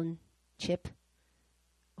brown chip?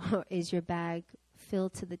 Or is your bag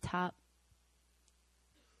filled to the top?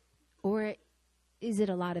 Or is it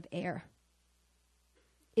a lot of air?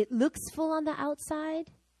 It looks full on the outside,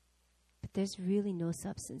 but there's really no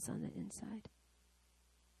substance on the inside.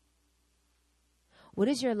 What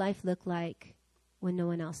does your life look like when no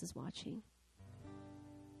one else is watching?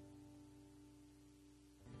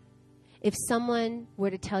 If someone were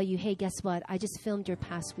to tell you, hey, guess what? I just filmed your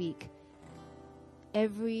past week.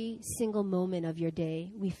 Every single moment of your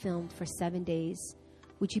day, we filmed for 7 days.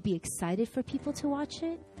 Would you be excited for people to watch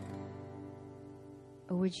it?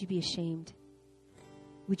 Or would you be ashamed?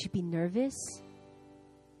 Would you be nervous?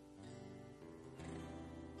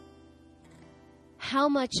 how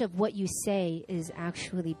much of what you say is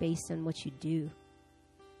actually based on what you do?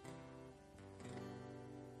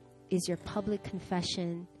 Is your public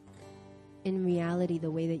confession in reality the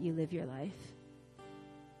way that you live your life?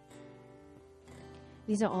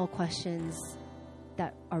 These are all questions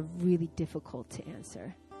that are really difficult to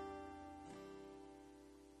answer.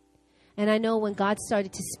 And I know when God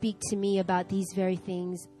started to speak to me about these very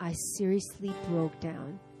things, I seriously broke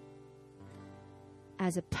down.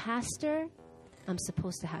 As a pastor, I'm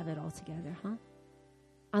supposed to have it all together, huh?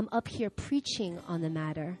 I'm up here preaching on the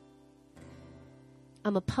matter.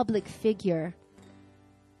 I'm a public figure.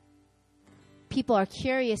 People are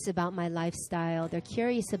curious about my lifestyle. They're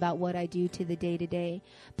curious about what I do to the day-to-day.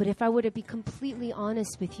 But if I were to be completely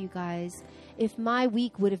honest with you guys, if my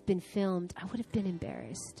week would have been filmed, I would have been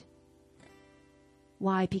embarrassed.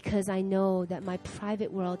 Why? Because I know that my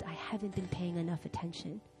private world, I haven't been paying enough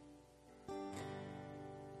attention.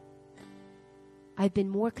 I've been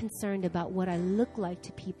more concerned about what I look like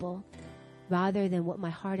to people rather than what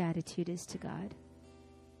my heart attitude is to God.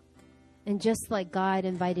 And just like God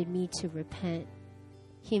invited me to repent,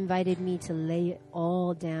 He invited me to lay it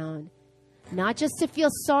all down. Not just to feel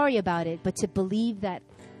sorry about it, but to believe that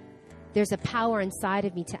there's a power inside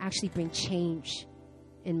of me to actually bring change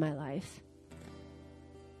in my life.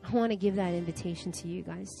 I want to give that invitation to you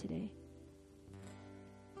guys today.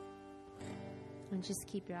 And just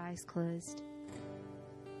keep your eyes closed.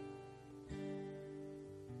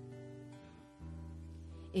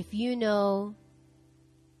 If you know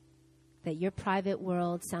that your private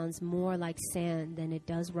world sounds more like sand than it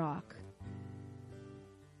does rock,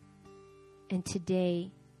 and today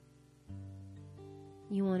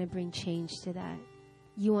you want to bring change to that,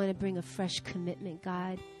 you want to bring a fresh commitment,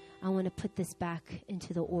 God, I want to put this back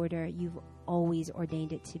into the order you've always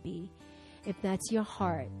ordained it to be. If that's your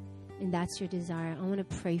heart and that's your desire, I want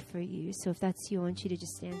to pray for you. So if that's you, I want you to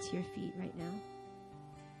just stand to your feet right now.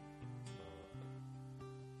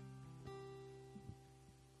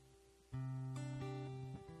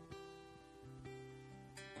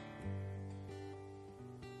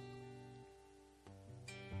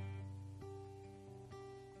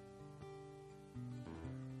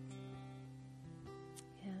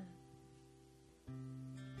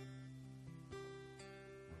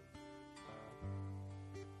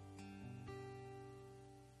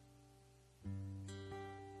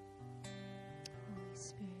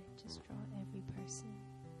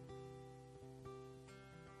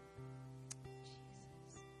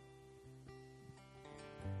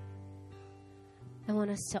 I want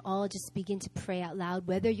us to all just begin to pray out loud,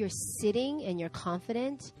 whether you're sitting and you're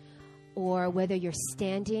confident or whether you're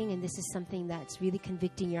standing and this is something that's really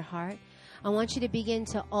convicting your heart. I want you to begin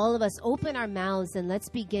to, all of us, open our mouths and let's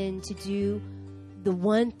begin to do the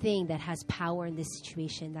one thing that has power in this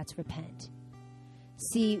situation, that's repent.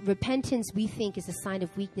 See, repentance we think is a sign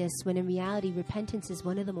of weakness, when in reality, repentance is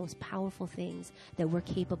one of the most powerful things that we're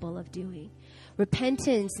capable of doing.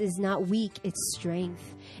 Repentance is not weak, it's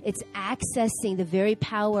strength. It's accessing the very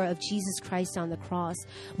power of Jesus Christ on the cross.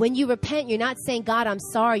 When you repent, you're not saying, God, I'm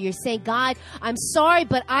sorry. You're saying, God, I'm sorry,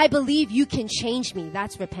 but I believe you can change me.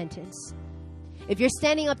 That's repentance. If you're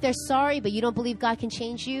standing up there sorry, but you don't believe God can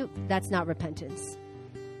change you, that's not repentance.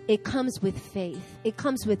 It comes with faith. It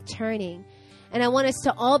comes with turning. And I want us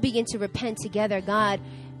to all begin to repent together. God,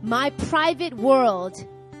 my private world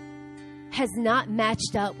has not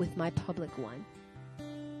matched up with my public one.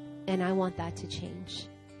 And I want that to change.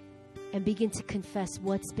 And begin to confess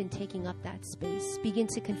what's been taking up that space. Begin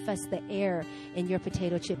to confess the air in your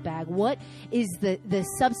potato chip bag. What is the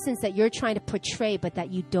substance that you're trying to portray but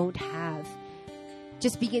that you don't have?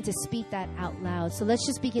 Just begin to speak that out loud. So let's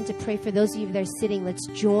just begin to pray for those of you that are sitting. Let's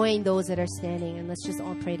join those that are standing and let's just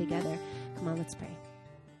all pray together. Come on, let's pray.